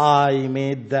 and I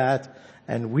made that,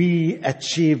 and we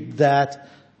achieved that.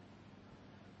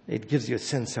 it gives you a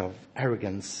sense of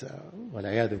arrogance.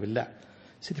 وَالْعِيَاذُ بِاللَّهِ.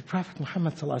 See, the Prophet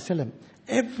Muhammad ﷺ,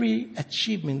 every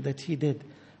achievement that he did,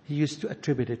 he used to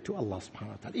attribute it to Allah subhanahu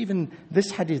wa ta'ala. Even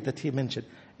this hadith that he mentioned,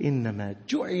 إِنَّمَا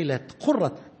جُعِلَتْ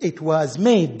قُرَّةٌ, it was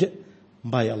made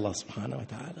by Allah subhanahu wa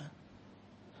ta'ala.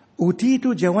 أُوتِيتُ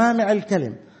جَوَامِعَ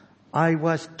الْكَلِمِ, I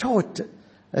was taught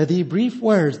the brief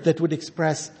words that would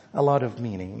express a lot of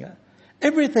meaning.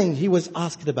 Everything he was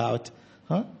asked about,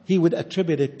 he would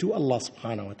attribute it to Allah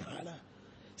subhanahu wa ta'ala.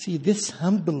 See, this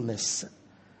humbleness,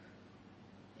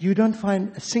 you don't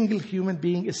find a single human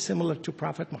being is similar to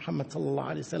Prophet Muhammad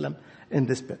sallallahu alaihi wasallam in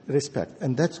this respect.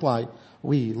 And that's why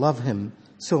we love him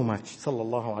so much,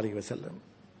 sallallahu alaihi wasallam.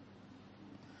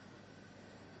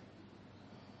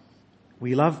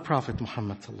 We love Prophet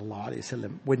Muhammad sallallahu alaihi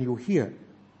wasallam. When you hear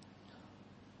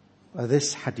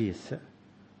this hadith,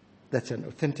 that's an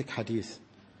authentic hadith,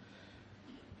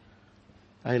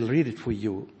 I'll read it for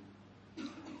you,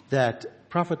 that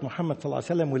Prophet Muhammad sallallahu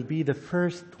alaihi wasallam will be the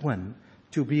first one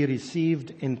to be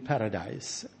received in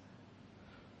paradise.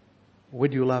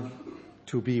 Would you love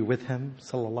to be with him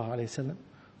sallallahu alaihi wasallam?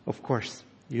 Of course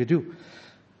you do.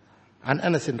 عن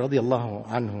أنس رضي الله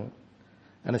عنه,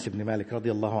 أنس بن مالك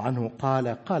رضي الله عنه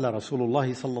قال قال رسول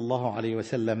الله صلى الله عليه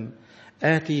وسلم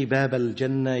آتي باب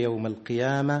الجنة يوم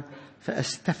القيامة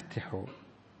فأستفتح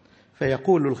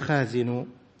فيقول الخازن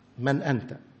من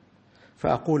أنت؟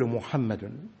 فأقول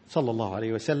محمد صلى الله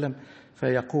عليه وسلم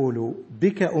فيقول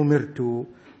بك أمرت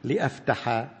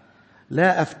لأفتح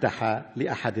لا أفتح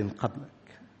لأحد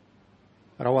قبلك.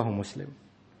 رواه مسلم.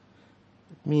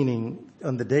 Meaning,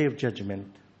 on the day of judgment,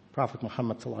 Prophet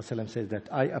Muhammad ﷺ says that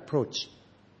I approach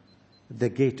the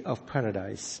gate of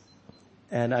paradise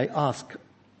and I ask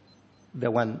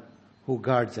the one who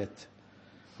guards it,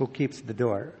 who keeps the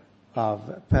door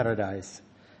of paradise,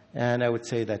 and I would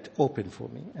say that open for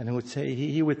me. And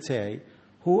he would say,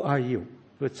 who are you?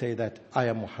 He would say that I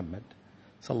am Muhammad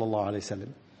sallallahu alaihi wasallam.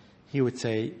 He would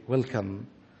say, welcome.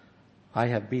 I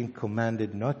have been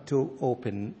commanded not to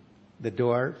open the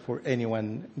door for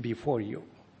anyone before you.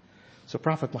 So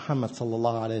Prophet Muhammad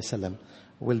sallallahu alaihi wasallam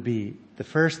will be the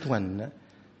first one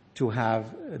to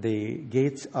have the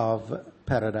gates of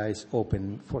paradise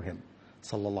open for him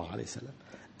sallallahu alaihi wasallam.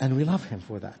 And we love him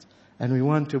for that. And we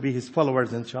want to be his followers,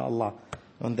 inshaAllah,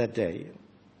 on that day.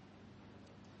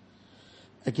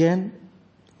 Again,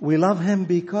 we love him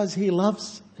because he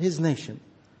loves his nation.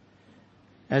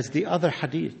 As the other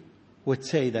hadith would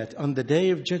say, that on the day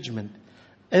of judgment,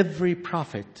 every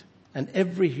prophet and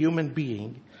every human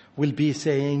being will be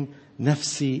saying,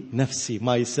 nafsi, nafsi,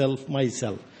 myself,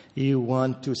 myself. You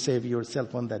want to save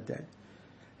yourself on that day.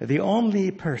 The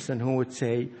only person who would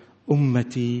say,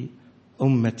 ummati,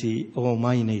 ummati, oh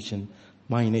my nation,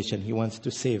 he wants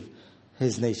to save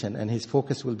his nation, and his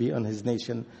focus will be on his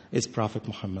nation, is Prophet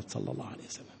Muhammad sallallahu alaihi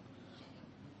wasallam.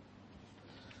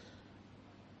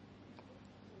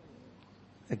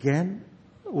 Again,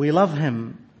 we love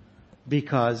him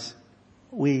because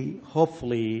we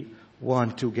hopefully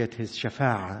want to get his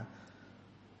shafa'ah,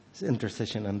 his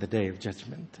intercession on the day of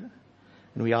judgment.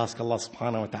 And we ask Allah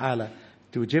subhanahu wa ta'ala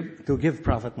to give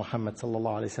Prophet Muhammad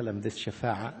sallallahu alaihi wasallam this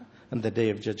shafa'ah on the day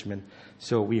of judgment.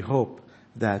 So we hope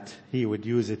that he would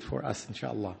use it for us,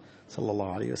 inshallah,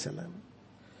 sallallahu alaihi wasallam.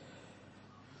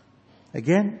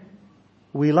 Again,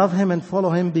 we love him and follow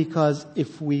him because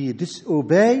if we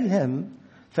disobey him,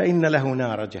 فَإِنَّ لَهُ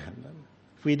نَارَ جَهَنَّمَ.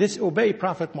 If we disobey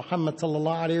Prophet Muhammad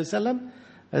sallallahu alaihi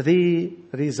wasallam, the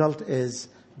result is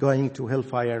going to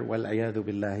hellfire, wal-'iyadhu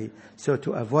billahi. So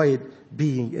to avoid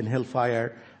being in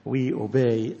hellfire, we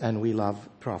obey and we love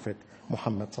Prophet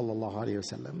Muhammad sallallahu alaihi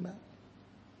wasallam.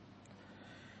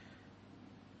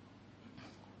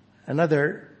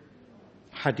 Another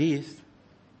hadith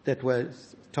that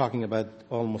was talking about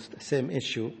almost the same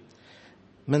issue.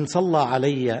 من صلى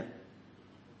علي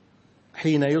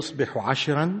حين يصبح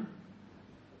 10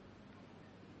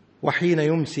 وحين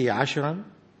يمسي 10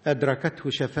 أدركته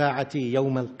شفاعتي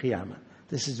يوم القيامة.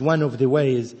 This is one of the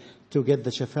ways to get the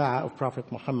shafa'ah of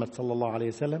Prophet Muhammad sallallahu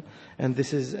alaihi wasallam, and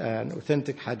this is an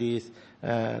authentic hadith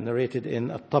narrated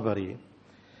in At-Tabari.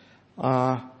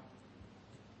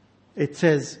 It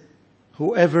says,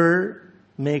 whoever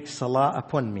makes salah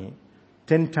upon me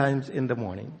 10 times in the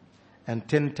morning and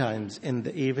 10 times in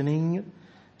the evening,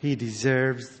 he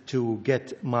deserves to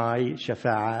get my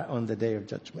shafa'ah on the day of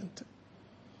judgment.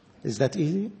 Is that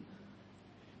easy?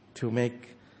 To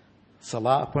make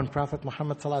salah upon Prophet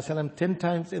Muhammad sallallahu alaihi wasallam 10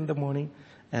 times in the morning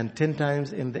and 10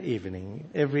 times in the evening,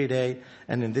 every day.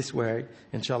 And in this way,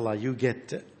 inshallah, you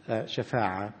get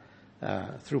shafa'ah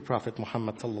through Prophet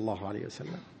Muhammad sallallahu alaihi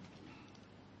wasallam.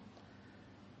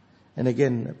 And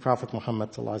again, Prophet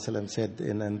Muhammad ﷺ said,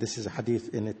 and this is a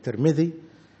hadith in Tirmidhi,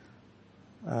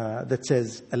 that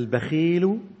says,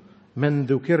 "Al-bakhilu man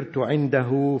dhukirtu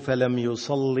indahu falam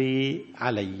yusalli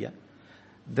alayya."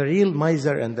 The real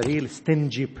miser and the real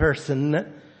stingy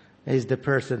person is the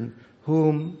person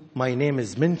whom my name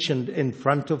is mentioned in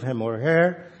front of him or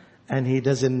her, and he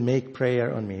doesn't make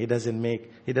prayer on me. He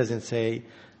doesn't say,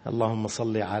 Allahumma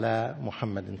salli ala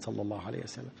Muhammadin sallallahu alayhi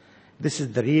wa sallam. This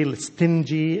is the real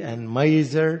stingy and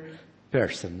miser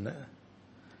person.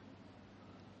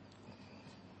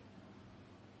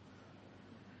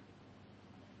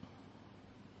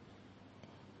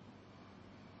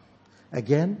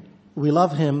 Again, we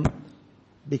love him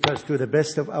because to the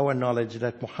best of our knowledge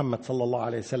that Muhammad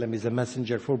sallallahu alayhi wa sallam is a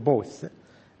messenger for both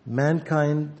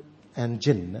mankind and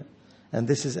jinn. And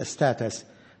this is a status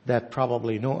that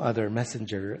probably no other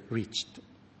messenger reached.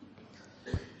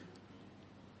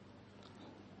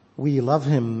 We love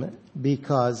him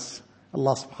because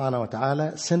Allah subhanahu wa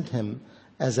ta'ala sent him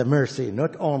as a mercy,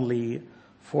 not only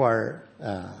for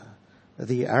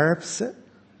the Arabs,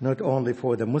 not only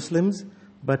for the Muslims,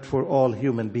 but for all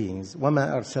human beings.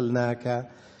 وَمَا أَرْسَلْنَاكَ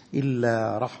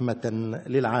إِلَّا رَحْمَةً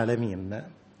لِلْعَالَمِينَ.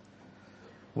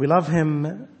 We love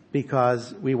him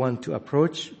because we want to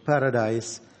approach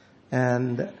paradise.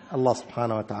 And Allah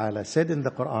subhanahu wa ta'ala said in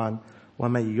the Quran,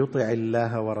 وَمَن يُطِعِ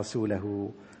اللَّهَ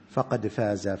وَرَسُولَهُ فَقَدْ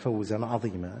فَازَ فَوْزًا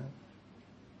عَظِيمًا.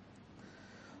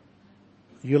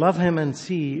 You love him and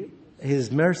see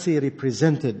his mercy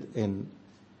represented in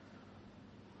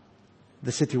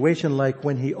the situation like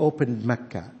when he opened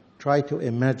Mecca. Try to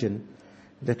imagine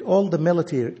that all the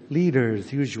military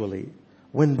leaders usually,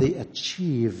 when they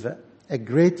achieve a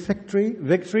great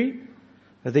victory,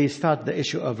 they start the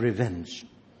issue of revenge.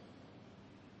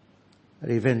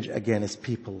 Revenge against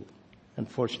people.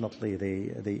 Unfortunately,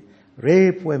 they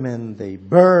rape women, they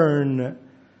burn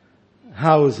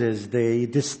houses, they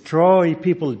destroy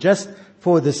people just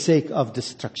for the sake of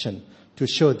destruction, to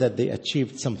show that they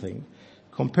achieved something.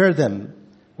 Compare them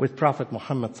with Prophet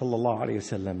Muhammad sallallahu alaihi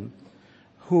wasallam,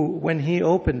 who, when he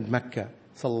opened Mecca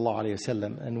sallallahu alaihi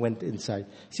wasallam and went inside,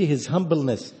 see his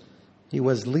humbleness. He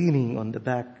was leaning on the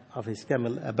back of his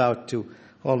camel, about to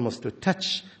almost to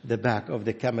touch the back of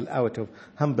the camel out of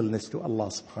humbleness to Allah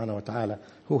subhanahu wa ta'ala,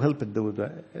 who helped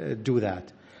do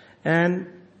that. And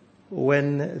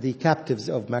when the captives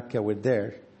of Mecca were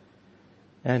there,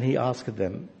 and he asked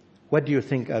them, "What do you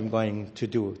think I'm going to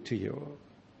do to you?"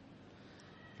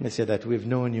 And they said that we've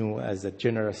known you as a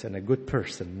generous and a good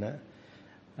person.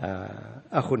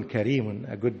 Akhun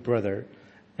Kareemun, a good brother,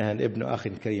 and Ibn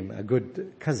Akhin Kareem, a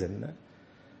good cousin.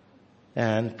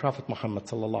 And Prophet Muhammad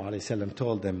sallallahu alaihi wasallam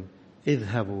told them,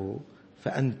 "Idhabu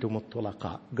fa'antum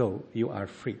at-tulaqa." Go, you are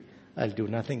free. I'll do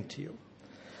nothing to you.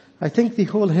 I think the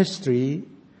whole history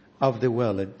of the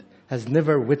world has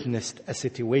never witnessed a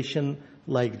situation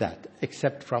like that,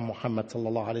 except from Muhammad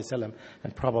sallallahu alaihi wasallam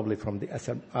and probably from the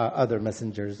other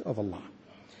messengers of Allah.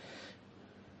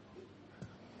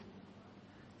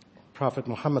 Prophet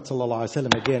Muhammad sallallahu alaihi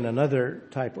wasallam, again, another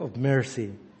type of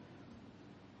mercy.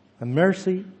 A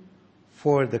mercy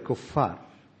for the kuffar.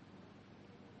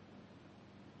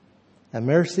 A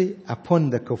mercy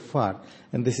upon the kuffar.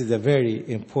 And this is a very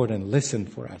important lesson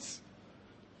for us.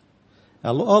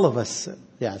 All of us,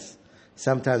 yes,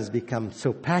 sometimes become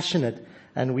so passionate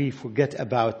and we forget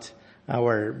about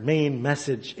our main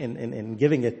message in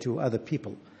giving it to other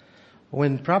people.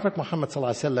 When Prophet Muhammad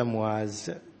ﷺ was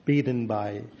beaten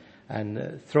by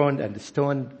and thrown and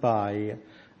stoned by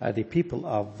the people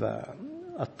of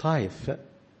At-Taif,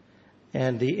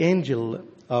 and the angel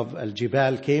of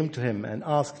Al-Jibal came to him and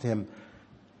asked him,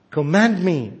 command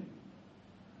me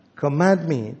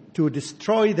to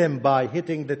destroy them by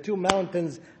hitting the two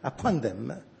mountains upon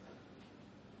them.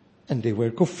 And they were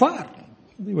kuffar.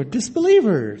 They were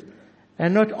disbelievers.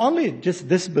 And not only just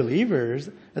disbelievers,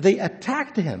 they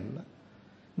attacked him.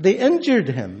 They injured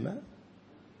him.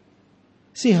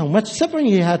 See how much suffering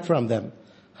he had from them.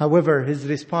 However, his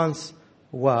response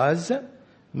was,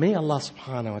 may Allah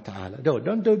subhanahu wa ta'ala,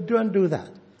 don't do that.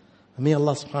 May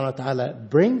Allah subhanahu wa ta'ala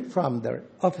bring from their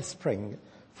offspring,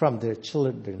 from their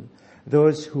children,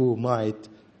 those who might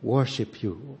worship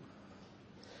you.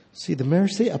 See the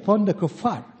mercy upon the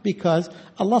kuffar, because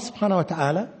Allah subhanahu wa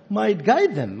ta'ala might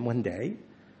guide them one day.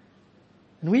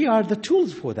 And we are the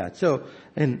tools for that. So,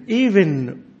 and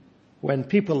even when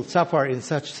people suffer in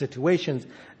such situations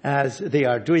as they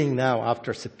are doing now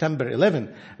after September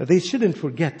 11, they shouldn't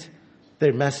forget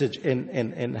their message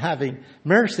in having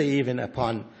mercy even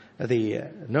upon the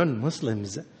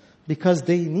non-Muslims, because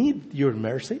they need your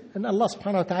mercy, and Allah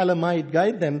subhanahu wa ta'ala might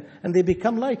guide them and they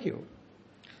become like you.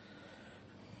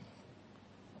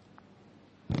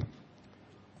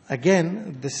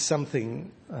 Again, this is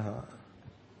something,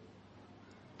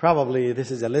 probably this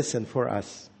is a lesson for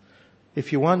us.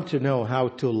 If you want to know how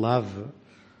to love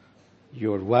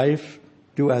your wife,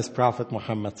 do as Prophet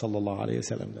Muhammad sallallahu alaihi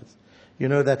wasallam does. You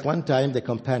know that one time the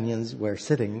companions were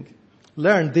sitting,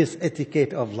 learn this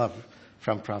etiquette of love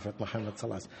from Prophet Muhammad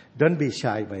sallallahu alaihi wasallam. Don't be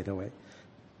shy, by the way.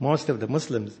 Most of the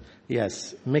Muslims,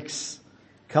 yes, mix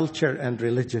culture and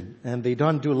religion, and they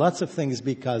don't do lots of things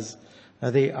because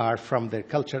they are from their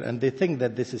culture, and they think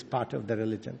that this is part of the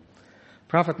religion.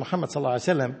 Prophet Muhammad sallallahu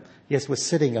alaihi wasallam, yes, was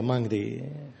sitting among the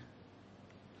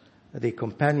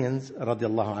companions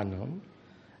radiallahu anhum,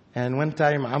 and one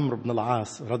time Amr ibn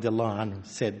al-As radiallahu anhu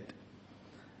said,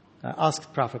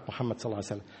 asked Prophet Muhammad sallallahu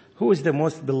alaihi wasallam, who is the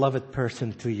most beloved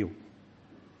person to you?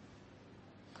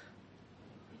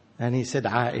 And he said,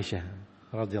 Aisha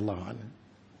radiallahu anha.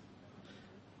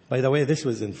 By the way, this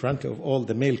was in front of all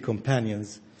the male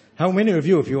companions. How many of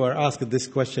you, if you were asked this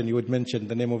question, you would mention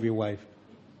the name of your wife?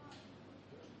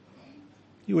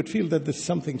 You would feel that this is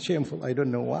something shameful. I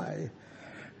don't know why.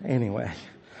 Anyway,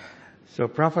 so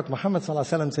Prophet Muhammad sallallahu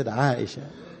alaihi wasallam said Aisha.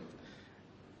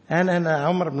 And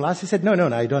Umar ibn al-As, he said, no,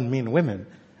 I don't mean women.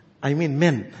 I mean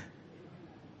men.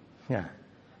 Yeah.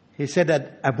 He said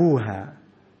that Abuha.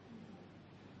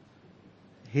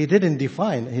 He didn't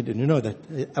define, he didn't know that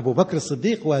Abu Bakr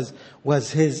as-Siddiq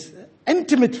was his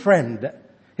intimate friend,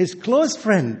 his close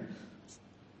friend.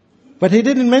 But he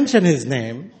didn't mention his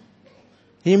name.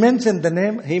 He mentioned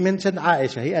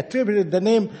Aisha. He attributed the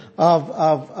name of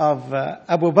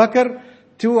Abu Bakr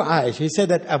to Aisha. He said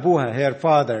that Abuha, her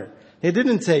father. He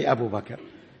didn't say Abu Bakr.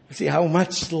 You see how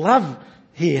much love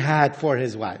he had for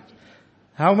his wife.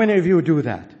 How many of you do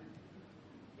that?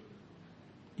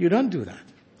 You don't do that.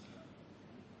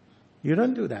 You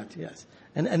don't do that, yes.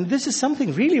 And this is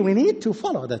something really we need to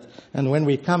follow that. And when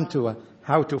we come to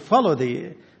how to follow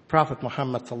the Prophet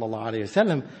Muhammad sallallahu alaihi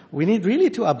wasallam, we need really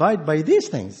to abide by these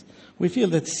things. We feel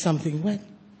that something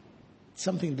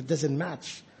that doesn't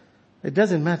match. It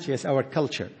doesn't match, yes, our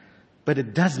culture, but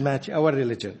it does match our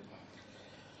religion.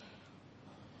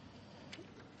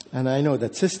 And I know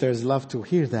that sisters love to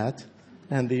hear that,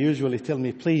 and they usually tell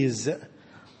me, please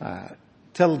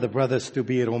tell the brothers to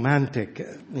be romantic.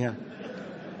 Yeah.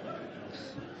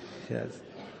 Yes.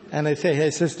 And I say,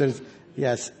 hey sisters,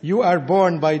 yes, you are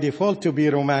born by default to be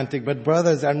romantic, but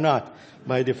brothers are not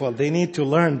by default. They need to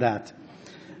learn that.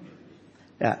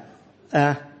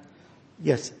 Yeah.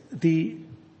 Yes,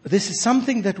 this is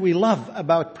something that we love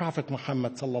about Prophet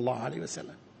Muhammad sallallahu alaihi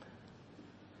wasallam.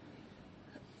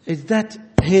 Is that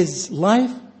his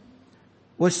life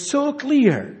was so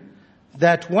clear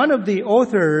that one of the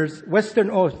authors, Western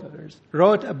authors,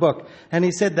 wrote a book, and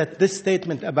he said that this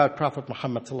statement about Prophet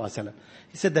Muhammad sallallahu alaihi wasallam.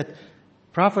 He said that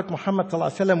Prophet Muhammad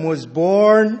sallallahu alaihi wasallam was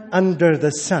born under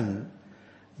the sun.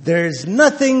 There is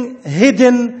nothing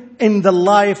hidden in the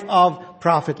life of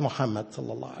Prophet Muhammad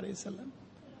sallallahu alaihi wasallam.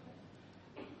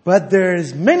 But there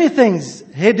is many things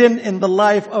hidden in the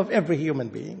life of every human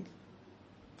being.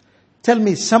 Tell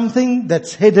me something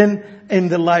that's hidden in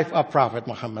the life of Prophet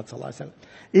Muhammad sallallahu alaihi wasallam.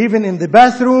 Even in the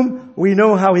bathroom, we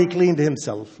know how he cleaned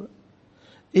himself.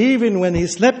 Even when he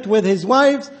slept with his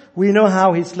wives, we know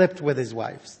how he slept with his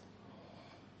wives.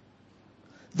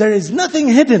 There is nothing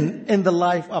hidden in the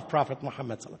life of Prophet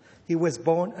Muhammad sallallahu alaihi wasallam. He was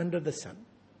born under the sun.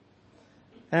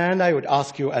 And I would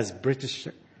ask you as British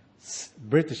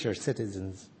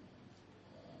citizens,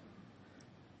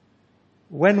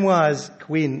 when was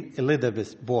Queen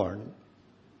Elizabeth born?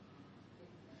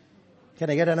 Can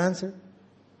I get an answer?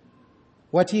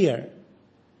 What year?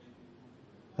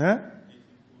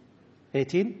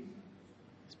 18?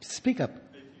 Speak up.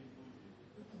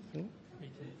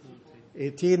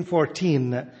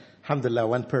 1814. Alhamdulillah,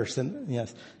 one person.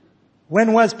 Yes.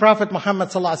 When was Prophet Muhammad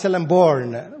sallallahu alaihi wasallam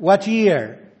born? What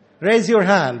year? Raise your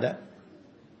hand.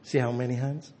 See how many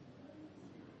hands?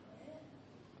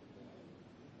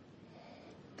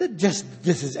 This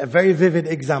is a very vivid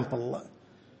example.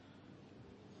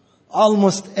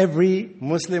 Almost every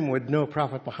Muslim would know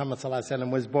Prophet Muhammad sallallahu alaihi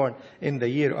wasallam was born in the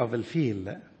year of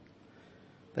Al-Fil,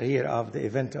 the year of the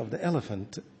event of the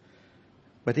elephant.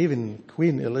 But even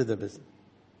Queen Elizabeth,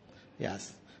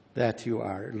 yes, that you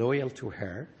are loyal to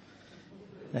her,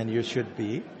 and you should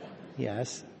be,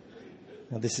 yes.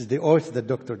 And this is the oath that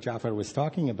Dr. Jafar was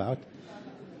talking about.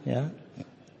 Yeah.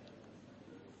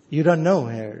 You don't know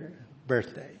her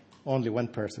birthday. Only one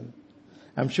person.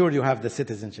 I'm sure you have the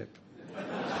citizenship.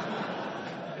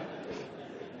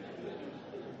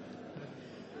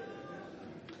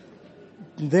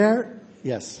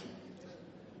 Yes.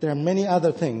 There are many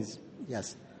other things.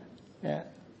 Yes.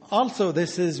 Also,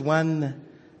 this is one,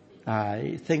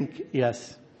 I think,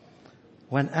 yes.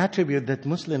 one attribute that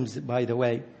Muslims, by the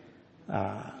way,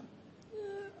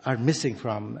 are missing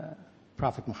from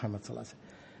Prophet Muhammad sallallahu alaihi wasallam.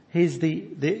 He's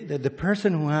the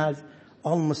person who has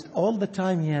almost all the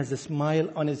time he has a smile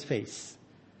on his face.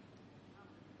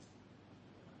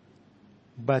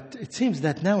 But it seems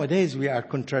that nowadays we are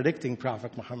contradicting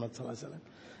Prophet Muhammad sallallahu alaihi wasallam.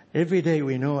 Every day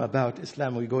we know about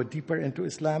Islam, we go deeper into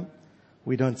Islam,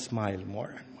 we don't smile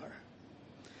more and more.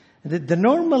 The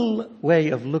normal way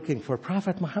of looking for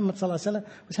Prophet Muhammad sallallahu alaihi wasallam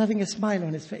was having a smile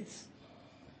on his face.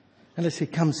 Unless he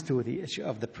comes to the issue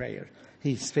of the prayer,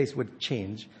 his face would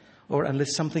change. Or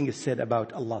unless something is said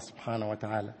about Allah subhanahu wa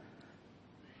ta'ala.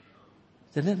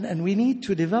 And we need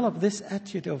to develop this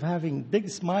attitude of having big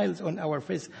smiles on our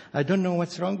face. I don't know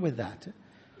what's wrong with that.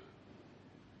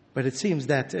 But it seems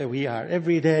that we are,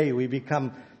 every day we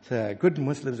become good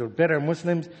Muslims or better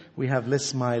Muslims, we have less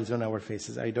smiles on our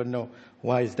faces. I don't know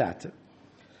why is that.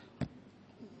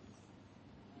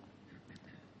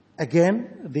 Again,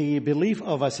 the belief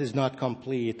of us is not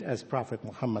complete, as Prophet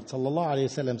Muhammad sallallahu alaihi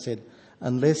wasallam said,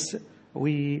 unless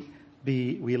we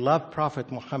love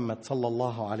Prophet Muhammad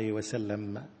sallallahu alaihi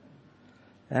wasallam,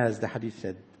 as the hadith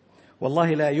said,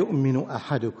 "Wallahi la yu'minu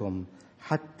ahadukum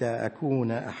hatta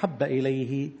akuna ahabba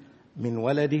ilayhi min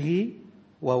waladihi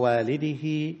wa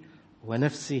walidihi wa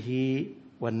nafsihi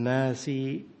wa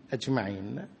nasi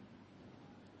ajma'in."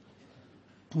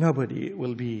 Nobody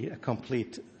will be a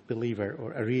complete believer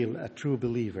or a true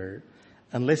believer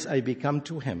unless I become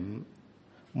to him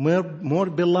more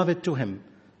beloved to him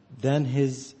than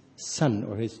his son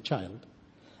or his child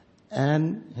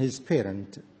and his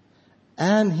parent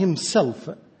and himself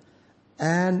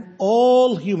and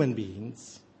all human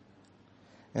beings.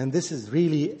 And this is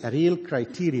really a real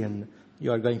criterion.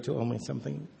 You are going to owe me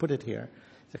something. Put it here.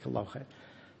 Jazakallahu khair.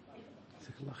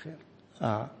 Jazakallahu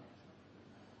khair.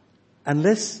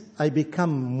 Unless I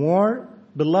become more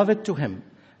beloved to him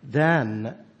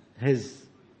than his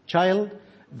child,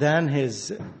 than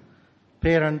his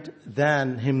parent,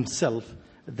 than himself,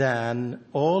 than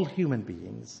all human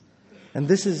beings. And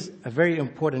this is a very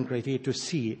important criteria to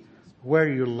see where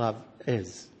your love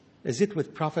is. Is it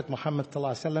with Prophet Muhammad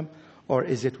sallallahu alaihi wasallam, or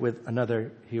is it with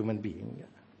another human being?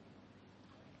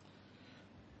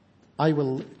 I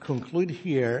will conclude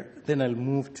here, then I'll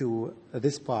move to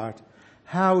this part.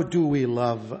 How do we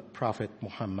love Prophet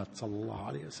Muhammad sallallahu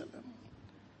alaihi wasallam?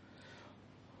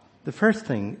 The first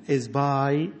thing is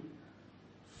by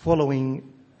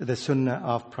following the sunnah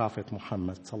of Prophet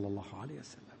Muhammad sallallahu alaihi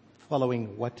wasallam,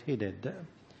 following what he did.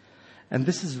 And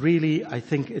this is really, I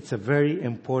think it's a very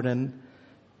important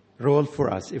role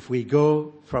for us if we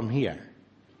go from here.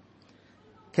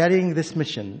 Carrying this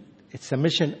mission, it's a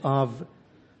mission of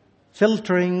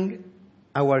filtering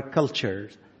our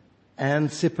cultures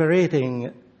and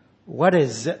separating what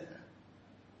is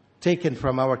taken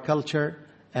from our culture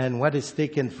and what is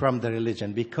taken from the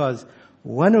religion, because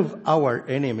one of our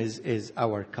enemies is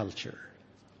our culture.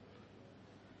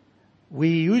 We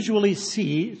usually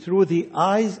see through the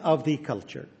eyes of the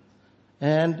culture.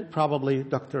 And probably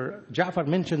Dr. Ja'far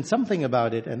mentioned something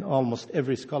about it, and almost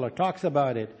every scholar talks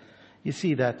about it. You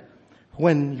see that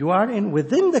when you are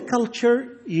within the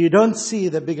culture, you don't see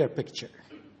the bigger picture.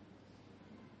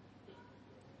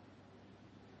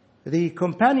 The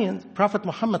companions, Prophet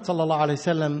Muhammad sallallahu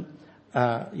alaihi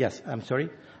wasallam,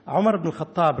 Umar ibn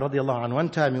Khattab radiallahu anhu, one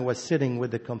time he was sitting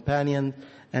with the companion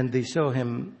and they saw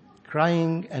him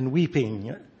crying and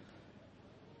weeping.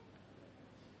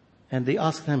 And they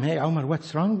asked him, "Hey Umar,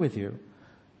 what's wrong with you?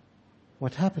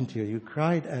 What happened to you? You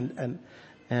cried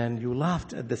and you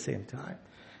laughed at the same time."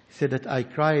 He said that I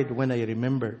cried when I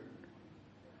remembered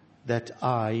that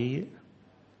I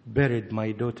buried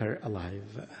my daughter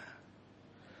alive.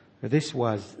 This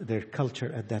was their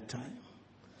culture at that time.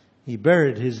 He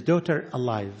buried his daughter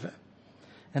alive.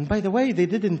 And by the way, they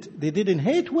didn't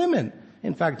hate women.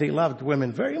 In fact, they loved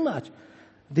women very much.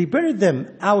 They buried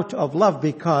them out of love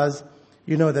because,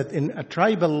 you know, that in a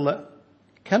tribal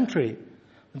country,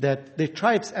 that the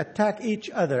tribes attack each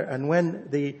other, and when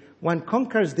one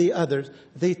conquers the others,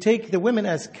 they take the women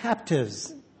as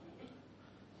captives.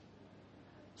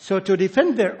 So to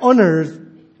defend their honors,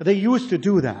 they used to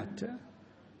do that.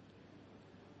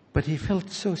 But he felt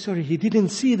so sorry. He didn't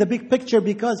see the big picture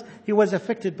because he was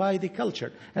affected by the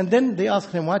culture. And then they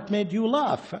asked him, "What made you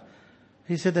laugh?"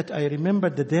 He said that I remember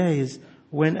the days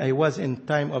when I was in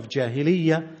time of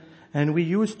Jahiliyyah, and we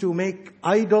used to make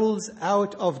idols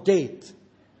out of date.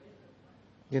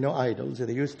 You know, idols.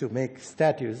 They used to make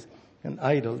statues and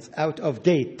idols out of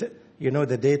date. You know,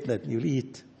 the date that you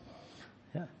eat.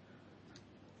 Yeah.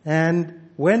 And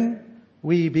when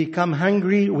we become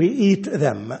hungry, we eat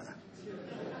them.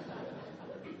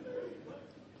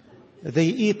 they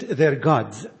eat their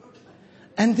gods.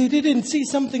 And they didn't see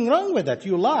something wrong with that.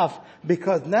 You laugh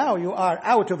because now you are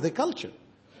out of the culture.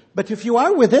 But if you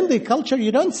are within the culture,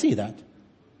 you don't see that.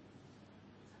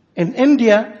 In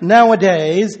India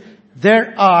nowadays,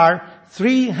 there are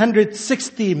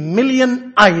 360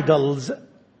 million idols.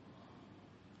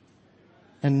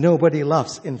 And nobody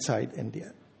laughs inside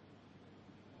India.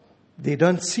 They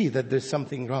don't see that there's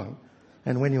something wrong.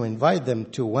 And when you invite them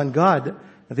to one God,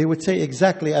 they would say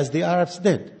exactly as the Arabs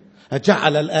did.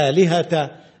 أَجَعَلَ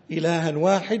الْآلِهَةَ إِلَهًا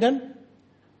وَاحِدًا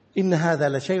إِنَّ هَذَا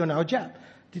لَشَيْءٌ عُجَابٌ.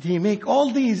 Did he make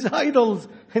all these idols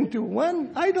into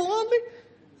one idol only?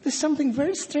 There's something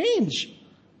very strange.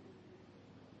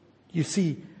 You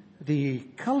see, the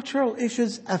cultural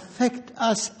issues affect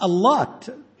us a lot.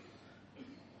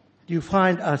 You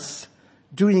find us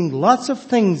doing lots of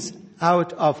things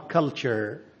out of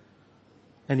culture.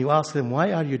 And you ask them,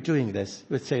 why are you doing this?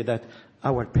 You would say that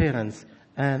our parents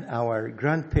and our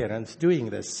grandparents doing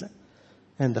this.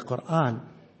 And the Quran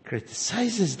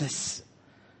criticizes this.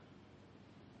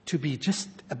 To be just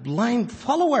a blind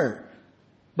follower.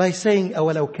 By saying,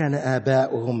 أَوَلَوْ كَانَ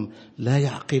آبَاؤُهُمْ لَا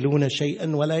يَعْقِلُونَ شَيْئًا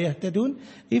وَلَا يَهْتَدُونَ.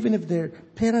 Even if their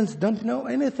parents don't know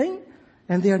anything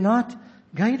and they are not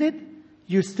guided,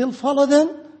 you still follow them.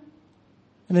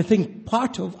 And I think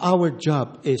part of our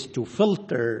job is to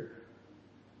filter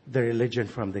the religion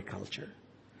from the culture.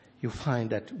 You find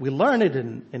that we learn it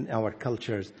in our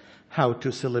cultures how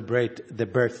to celebrate the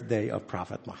birthday of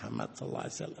Prophet Muhammad sallallahu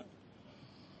alaihi wasallam.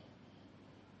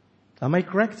 Am I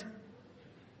correct?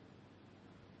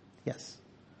 Yes.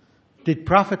 Did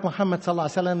Prophet Muhammad sallallahu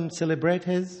alaihi wasallam celebrate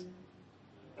his?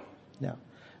 No.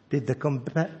 Did the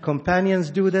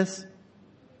companions do this?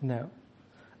 No.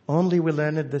 Only we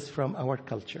learned this from our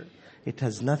culture. It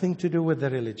has nothing to do with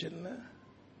the religion.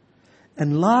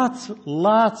 And lots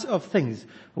of things,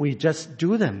 we just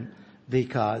do them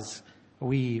because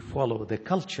we follow the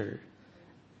culture.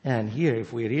 And here,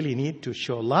 if we really need to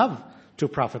show love to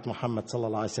Prophet Muhammad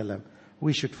sallallahu alaihi wasallam,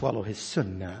 we should follow his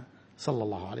sunnah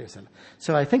sallallahu alaihi wasallam.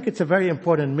 So I think it's a very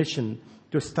important mission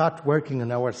to start working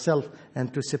on ourselves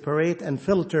and to separate and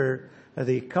filter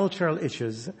the cultural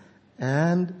issues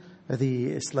and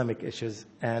the Islamic issues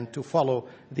and to follow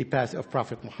the path of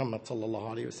Prophet Muhammad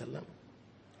sallallahu alaihi wasallam.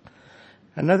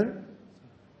 Another?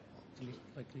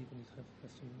 Like even have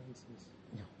question and answers.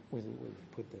 Yeah, we'll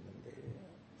put them in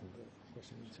the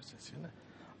question and answers.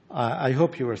 I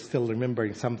hope you are still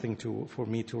remembering something for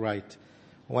me to write.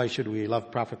 Why should we love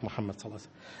Prophet Muhammad sallallahu alaihi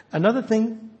wasallam? Another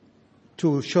thing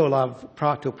to show love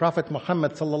to Prophet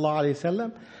Muhammad sallallahu alaihi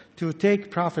wasallam, to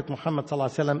take Prophet Muhammad sallallahu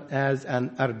alaihi wasallam as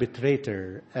an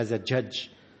arbitrator, as a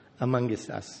judge amongst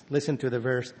us. Listen to the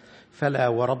verse. فَلَا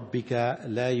وَرَبِّكَ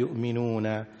لَا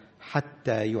يُؤْمِنُونَ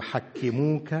حَتَّى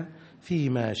يُحَكِّمُوكَ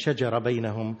فيما شجر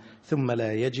بينهم ثم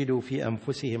لا يجدوا في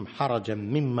أنفسهم حرجا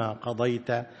مما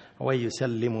قضيت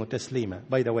ويسلموا تسليما.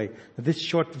 By the way, this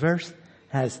short verse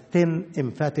has 10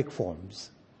 emphatic forms.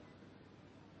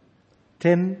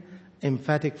 10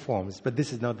 emphatic forms, but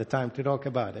this is not the time to talk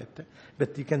about it.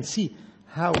 But you can see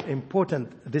how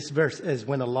important this verse is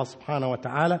when Allah subhanahu wa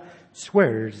ta'ala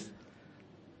swears.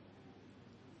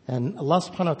 And Allah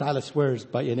subhanahu wa ta'ala swears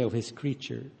by any of his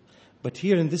creature. But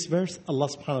here in this verse, Allah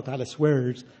subhanahu wa ta'ala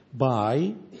swears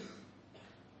by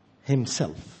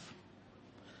himself.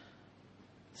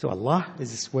 So Allah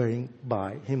is swearing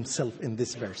by himself in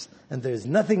this verse. And there is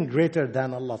nothing greater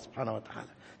than Allah subhanahu wa ta'ala.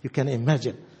 You can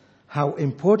imagine how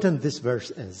important this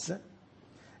verse is.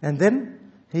 And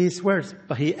then he swears,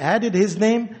 but he added his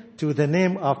name to the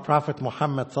name of Prophet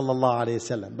Muhammad sallallahu alaihi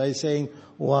wasallam by saying,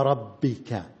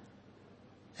 وَرَبِّكَ.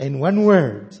 In one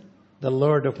word, the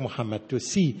Lord of Muhammad, to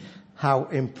see how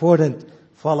important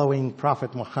following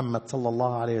Prophet Muhammad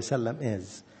sallallahu alaihi wasallam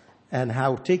is, and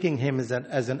how taking him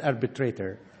as an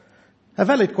arbitrator. A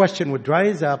valid question would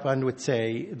rise up and would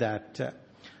say that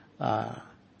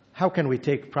how can we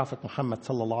take Prophet Muhammad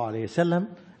sallallahu alaihi wasallam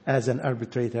as an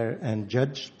arbitrator and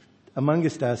judge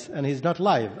amongst us, and he's not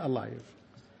alive.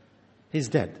 He's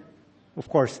dead. Of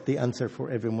course, the answer for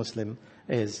every Muslim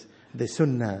is the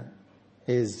Sunnah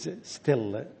is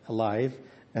still alive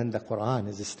and the Quran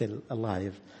is still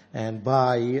alive. And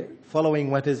by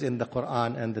following what is in the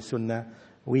Quran and the Sunnah,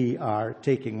 we are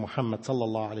taking Muhammad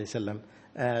sallallahu alaihi wasallam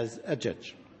as a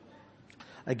judge.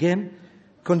 Again,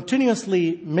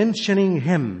 continuously mentioning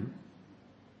him.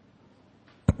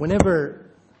 Whenever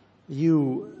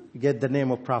you get the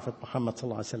name of Prophet Muhammad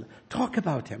sallallahu alaihi wasallam, talk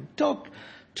about him. Talk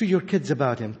to your kids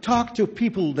about him. Talk to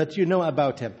people that you know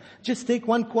about him. Just take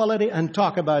one quality and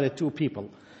talk about it to people.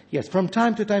 Yes, from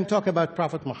time to time, talk about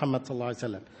Prophet Muhammad sallallahu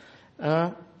alaihi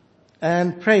wasallam,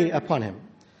 and pray upon him.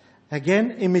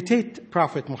 Again, imitate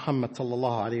Prophet Muhammad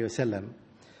sallallahu alaihi wasallam.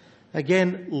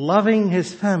 Again, loving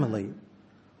his family,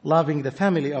 loving the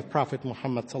family of Prophet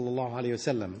Muhammad sallallahu alaihi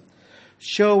wasallam,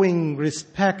 showing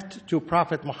respect to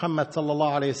Prophet Muhammad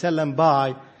sallallahu alaihi wasallam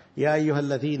by يا أيها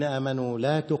الذين آمنوا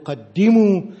لا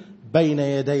تقدموا بين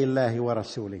يدي الله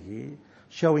ورسوله.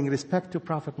 Showing respect to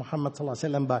Prophet Muhammad sallallahu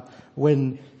alaihi wasallam by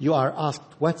when you are asked,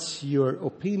 what's your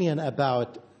opinion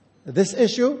about this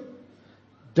issue?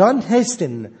 Don't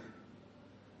hasten.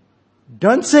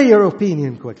 Don't say your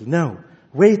opinion quickly. No.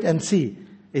 Wait and see.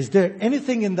 Is there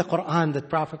anything in the Quran that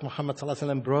Prophet Muhammad sallallahu alaihi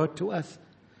wasallam brought to us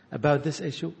about this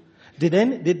issue?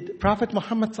 Did Prophet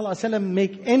Muhammad sallallahu alaihi wasallam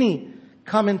make any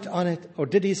comment on it, or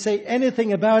did he say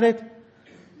anything about it?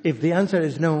 If the answer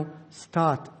is no,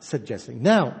 start suggesting.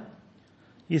 Now,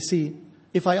 you see,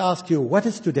 if I ask you, what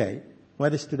is today?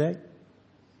 What is today?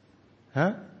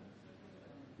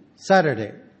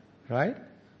 Saturday, right?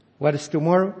 What is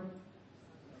tomorrow?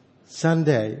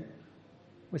 Sunday.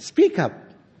 Well, speak up.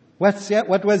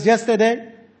 What was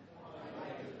yesterday?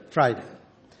 Friday.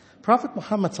 Prophet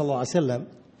Muhammad sallallahu alaihi wasallam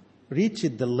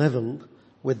reached the level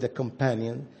with the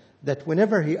companion that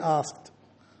whenever he asked,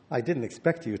 I didn't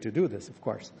expect you to do this, of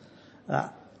course.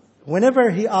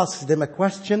 Whenever he asks them a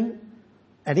question,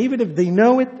 and even if they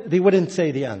know it, they wouldn't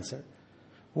say the answer.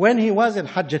 When he was in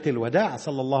Hajjatul Wada'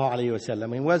 sallallahu alayhi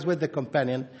wasallam, he was with the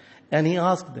companion, and he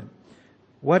asked them,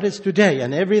 what is today?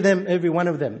 And every one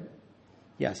of them,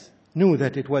 yes, knew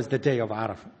that it was the day of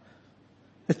Arafah.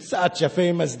 It's such a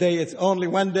famous day. It's only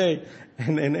one day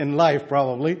in life,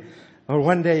 probably, or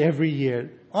one day every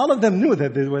year. All of them knew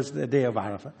that it was the day of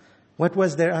Arafah. What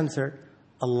was their answer?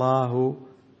 Allahu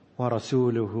wa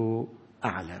rasuluhu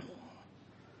a'lam.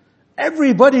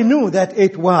 Everybody knew that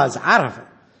it was Arafah,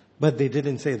 but they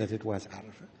didn't say that it was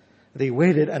Arafah. They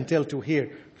waited until to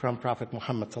hear from Prophet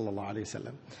Muhammad sallallahu alaihi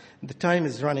wasallam. The time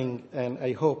is running, and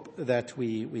I hope that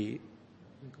we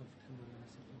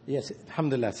yes,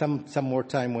 alhamdulillah, some more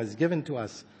time was given to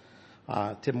us.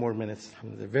 10 more minutes.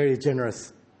 Very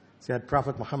generous. So had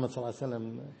Prophet Muhammad sallallahu alaihi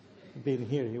wasallam been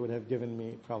here, he would have given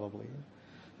me probably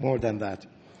more than that.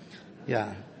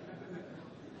 Yeah.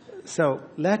 So,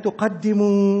 لا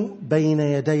تقدموا بين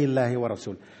يدي الله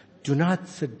ورسول. Do not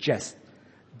suggest.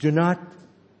 Do not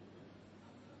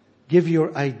give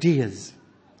your ideas.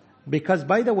 Because,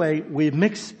 by the way, we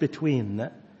mix between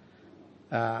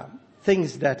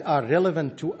things that are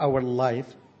relevant to our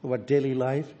life, our daily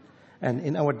life. And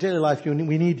in our daily life, we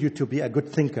need you to be a good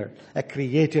thinker, a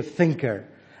creative thinker,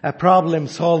 a problem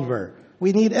solver.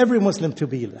 We need every Muslim to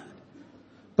be that.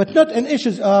 But not in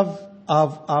issues of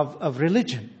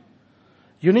religion.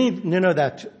 You know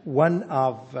that one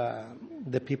of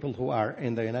the people who are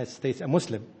in the United States, a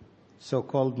Muslim,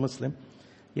 so-called Muslim,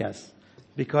 yes,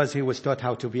 because he was taught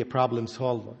how to be a problem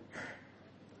solver.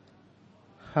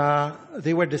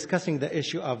 They were discussing the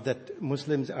issue of that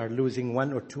Muslims are losing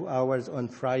 1 or 2 hours on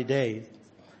Friday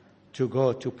to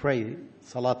go to pray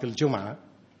Salat al-Jum'ah.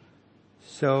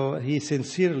 So he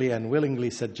sincerely and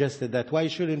willingly suggested that why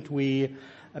shouldn't we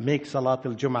make Salat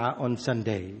al-Jum'ah on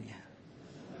Sunday?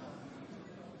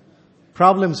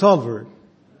 Problem solver.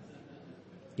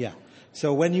 Yeah.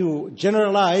 So when you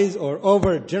generalize or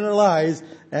overgeneralize,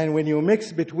 and when you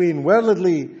mix between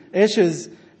worldly issues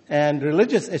and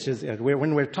religious issues,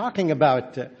 when we're talking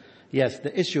about, yes,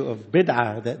 the issue of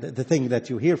bid'ah, the thing that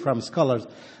you hear from scholars,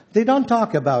 they don't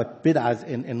talk about bid'ahs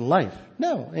in life.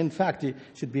 No, in fact, you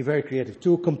should be very creative.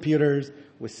 2 computers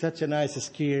with such a nice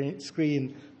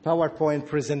screen, PowerPoint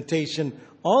presentation.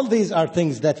 All these are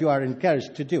things that you are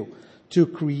encouraged to do. To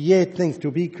create things,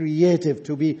 to be creative,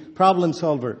 to be problem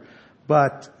solver.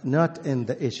 But not in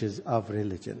the issues of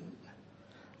religion.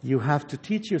 You have to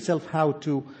teach yourself how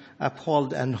to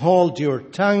uphold and hold your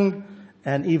tongue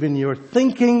and even your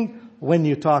thinking when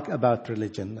you talk about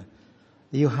religion.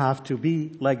 You have to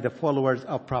be like the followers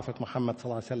of Prophet Muhammad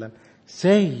sallallahu alaihi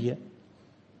wasallam.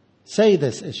 Say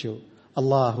this issue.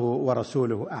 Allahu wa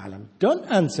rasuluhu a'lam. Don't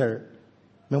answer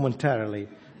momentarily.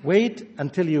 Wait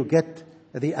until you get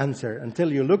the answer, until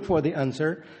you look for the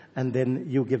answer, and then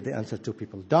you give the answer to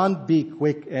people. Don't be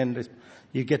quick, and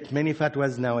you get many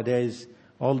fatwas nowadays.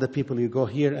 All the people you go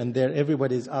here and there,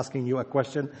 everybody is asking you a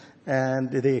question,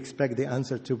 and they expect the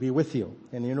answer to be with you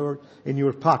and in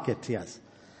your pocket. Yes.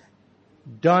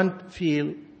 Don't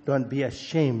be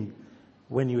ashamed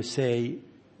when you say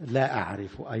لا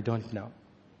أعرف, I don't know.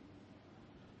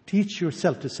 Teach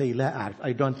yourself to say لا أعرف,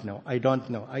 I don't know, I don't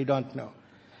know, I don't know.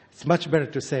 It's much better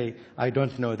to say I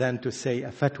don't know than to say a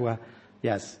fatwa.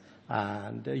 Yes.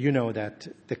 And you know that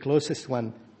the closest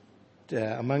one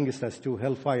amongst us to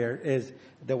hellfire is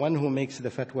the one who makes the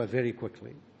fatwa very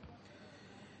quickly.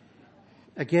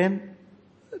 Again,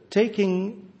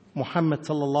 taking Muhammad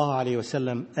sallallahu alayhi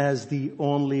wasallam as the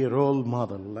only role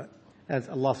model, as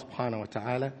Allah subhanahu wa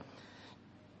ta'ala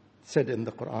said in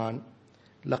the Quran,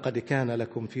 لَقَدْ كَانَ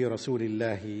لَكُمْ فِي رَسُولِ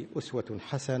اللَّهِ أُسْوَةٌ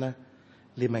حَسَنَةٌ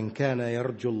لِمَنْ كَانَ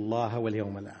يَرْجُو اللَّهَ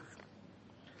وَالْيَوْمَ الْآخِرِ.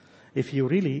 If you're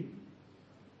really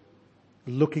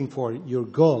looking for your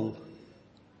goal,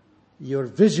 your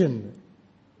vision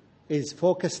is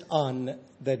focused on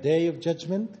the day of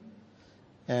judgment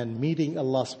and meeting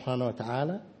Allah subhanahu wa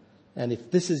ta'ala, and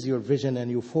if this is your vision and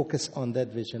you focus on that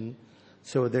vision,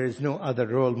 so there is no other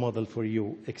role model for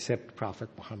you except Prophet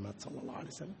Muhammad sallallahu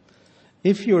alaihi wasallam.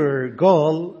 If your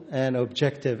goal and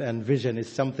objective and vision is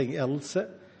something else,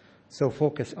 so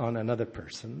focus on another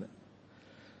person.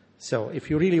 So if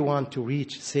you really want to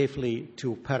reach safely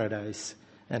to paradise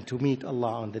and to meet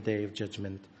Allah on the day of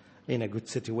judgment in a good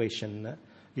situation,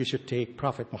 you should take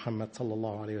Prophet Muhammad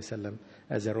sallallahu alaihi wasallam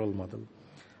as a role model.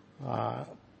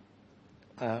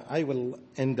 I will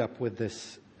end up with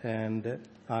this, and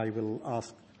I will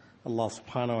ask Allah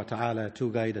subhanahu wa ta'ala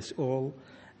to guide us all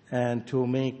and to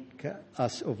make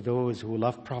us of those who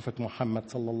love Prophet Muhammad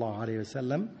sallallahu alaihi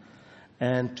wasallam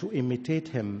and to imitate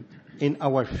him in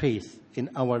our faith,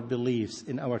 in our beliefs,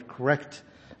 in our correct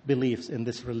beliefs in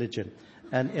this religion,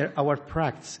 and in our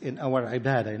practice, in our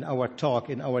ibadah, in our talk,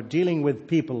 in our dealing with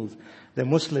people, the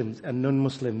Muslims and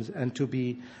non-Muslims, and to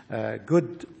be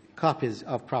good copies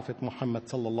of Prophet Muhammad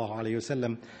sallallahu alaihi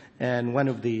wasallam. And one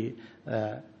of the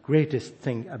greatest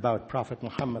thing about Prophet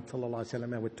Muhammad sallallahu alaihi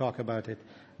wasallam, I would talk about it.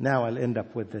 Now I'll end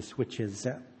up with this, which is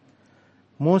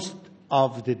most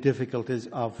of the difficulties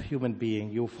of human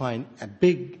being, you find a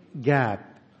big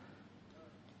gap,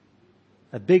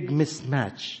 a big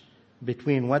mismatch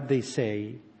between what they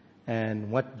say and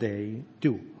what they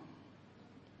do.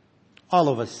 All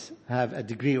of us have a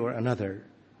degree or another,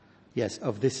 yes,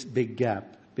 of this big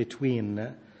gap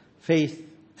between faith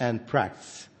and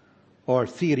practice, or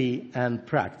theory and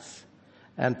practice.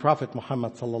 And Prophet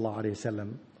Muhammad sallallahu alaihi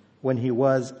wasallam, when he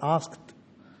was asked,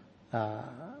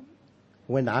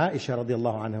 when Aisha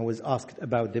radiallahu anha was asked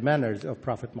about the manners of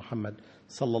Prophet Muhammad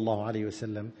sallallahu alaihi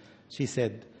wasallam, she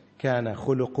said, "Kana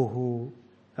khuluquhu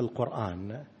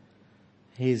al-Quran."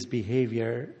 His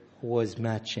behavior was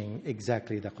matching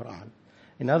exactly the Quran.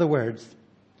 In other words,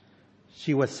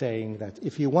 she was saying that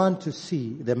if you want to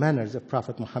see the manners of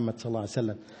Prophet Muhammad sallallahu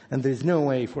alaihi wasallam, and there is no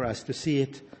way for us to see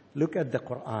it, look at the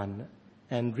Quran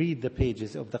and read the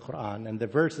pages of the Quran and the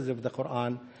verses of the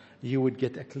Quran, you would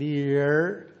get a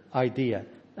clear idea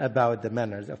about the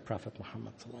manners of Prophet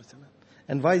Muhammad sallallahu alaihi wasallam.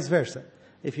 And vice versa.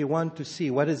 If you want to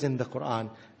see what is in the Quran,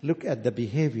 look at the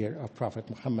behavior of Prophet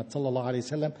Muhammad sallallahu alaihi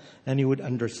wasallam, and you would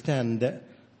understand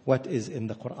what is in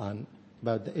the Quran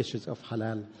about the issues of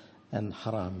halal and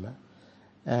haram.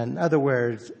 In other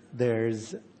words,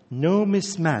 there's no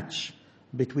mismatch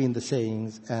between the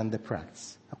sayings and the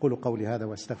practice. أقول قولي هذا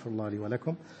وأستغفر الله لي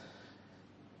ولكم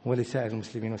ولسائر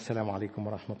المسلمين والسلام عليكم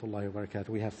ورحمة الله وبركاته.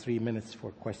 We have 3 minutes for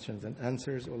questions and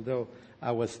answers, although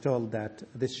I was told that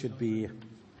this should be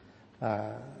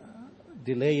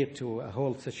delayed to a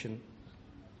whole session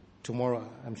tomorrow,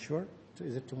 I'm sure.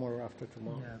 Is it tomorrow or after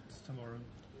tomorrow? Yeah, it's tomorrow.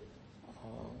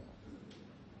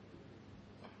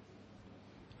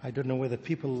 I don't know whether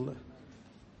people...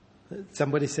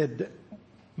 Somebody said,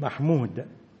 Mahmoud,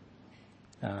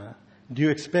 do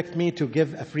you expect me to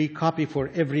give a free copy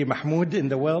for every Mahmoud in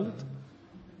the world?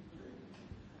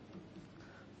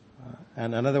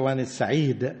 And another one is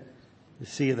Saeed. You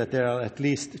see that there are at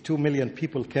least 2 million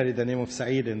people carry the name of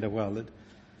Saeed in the world.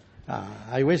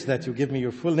 I wish that you give me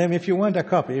your full name if you want a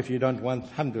copy. If you don't want,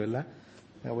 alhamdulillah,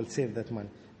 I will save that money.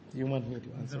 Do you want me to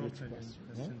answer your question?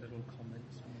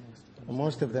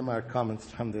 Most of them are comments,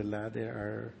 alhamdulillah. There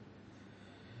are...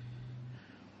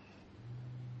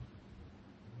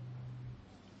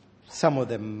 Some of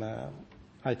them,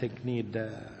 I think, need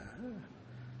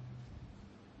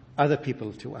other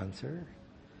people to answer.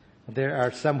 There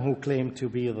are some who claim to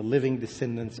be the living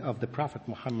descendants of the Prophet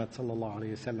Muhammad sallallahu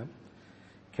alaihi wasallam.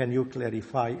 Can you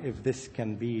clarify if this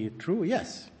can be true?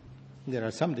 Yes. There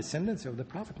are some descendants of the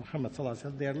Prophet Muhammad sallallahu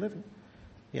alaihi wasallam. They are living.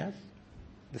 Yes,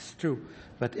 this is true.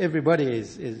 But everybody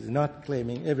is not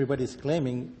claiming, everybody is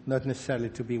claiming not necessarily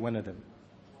to be one of them.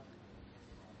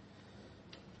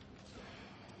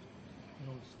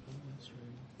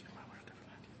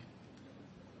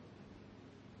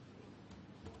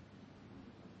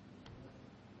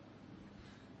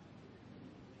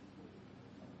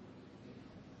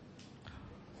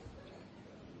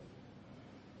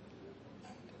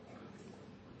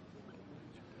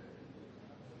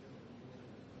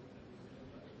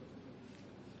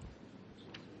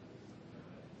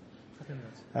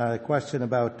 question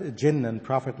about jinn, and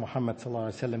Prophet Muhammad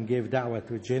ﷺ gave da'wah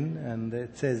to jinn, and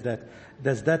it says that,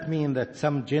 does that mean that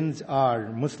some jinns are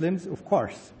Muslims? Of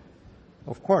course.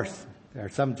 Of course. There are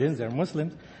some jinns that are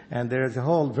Muslims, and there is a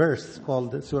whole verse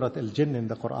called Surah Al-Jinn in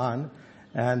the Quran,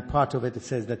 and part of it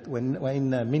says that وَإِنَّ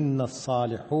مِنَّا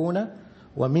الصَّالِحُونَ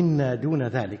وَمِنَّا دُونَ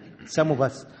ذَلِكَ. Some of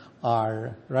us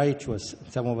are righteous,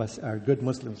 some of us are good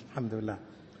Muslims, alhamdulillah.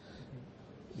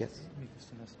 Yes?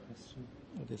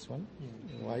 This one?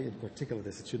 Why in particular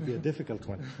this? It should be a difficult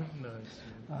one.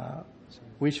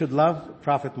 We should love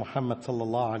Prophet Muhammad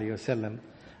sallallahu alaihi wasallam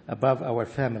above our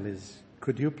families.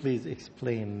 Could you please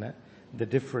explain the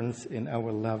difference in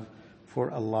our love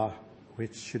for Allah,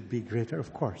 which should be greater?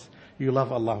 Of course, you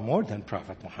love Allah more than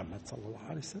Prophet Muhammad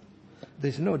sallallahu alaihi wasallam.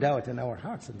 There's no doubt in our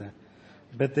hearts in that.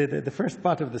 But the first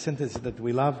part of the sentence is that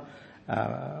we love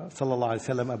sallallahu alaihi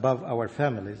wasallam above our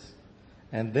families.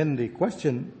 And then the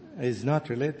question is not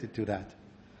related to that.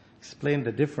 Explain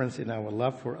the difference in our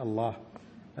love for Allah,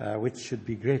 which should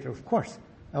be greater. Of course,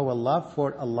 our love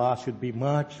for Allah should be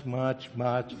much, much,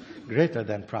 much greater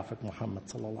than Prophet Muhammad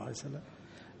sallallahu alaihi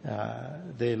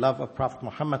wasallam. The love of Prophet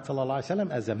Muhammad sallallahu alaihi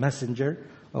wasallam as a messenger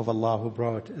of Allah who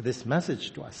brought this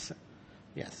message to us.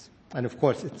 Yes, and of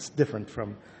course, it's different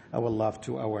from our love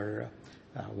to our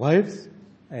wives.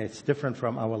 It's different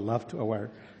from our love to our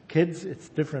kids. It's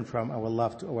different from our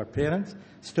love to our parents.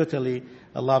 It's totally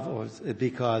a love of,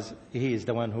 because he is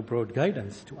the one who brought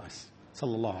guidance to us.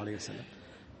 Sallallahu alayhi wa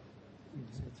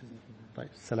sallam.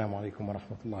 Assalamu alaikum wa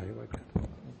rahmatullahi wa barakatuh.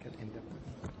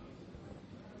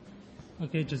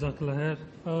 Okay, Jazakallah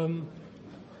khair.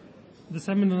 The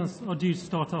seminars are due to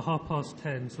start at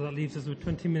 10:30, so that leaves us with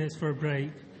 20 minutes for a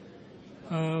break.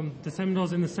 The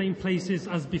seminars in the same places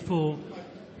as before.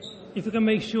 If we can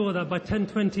make sure that by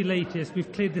 10:20 latest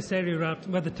we've cleared this area out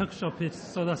where the tuck shop is,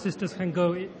 so that sisters can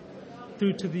go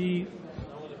through to the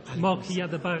marquee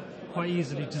at the back quite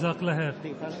easily. Jazakallah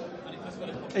khair.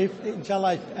 If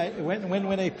inshallah,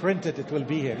 when I print it, it will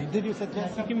be here. Did you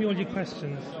suggest? Give me all your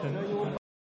questions then.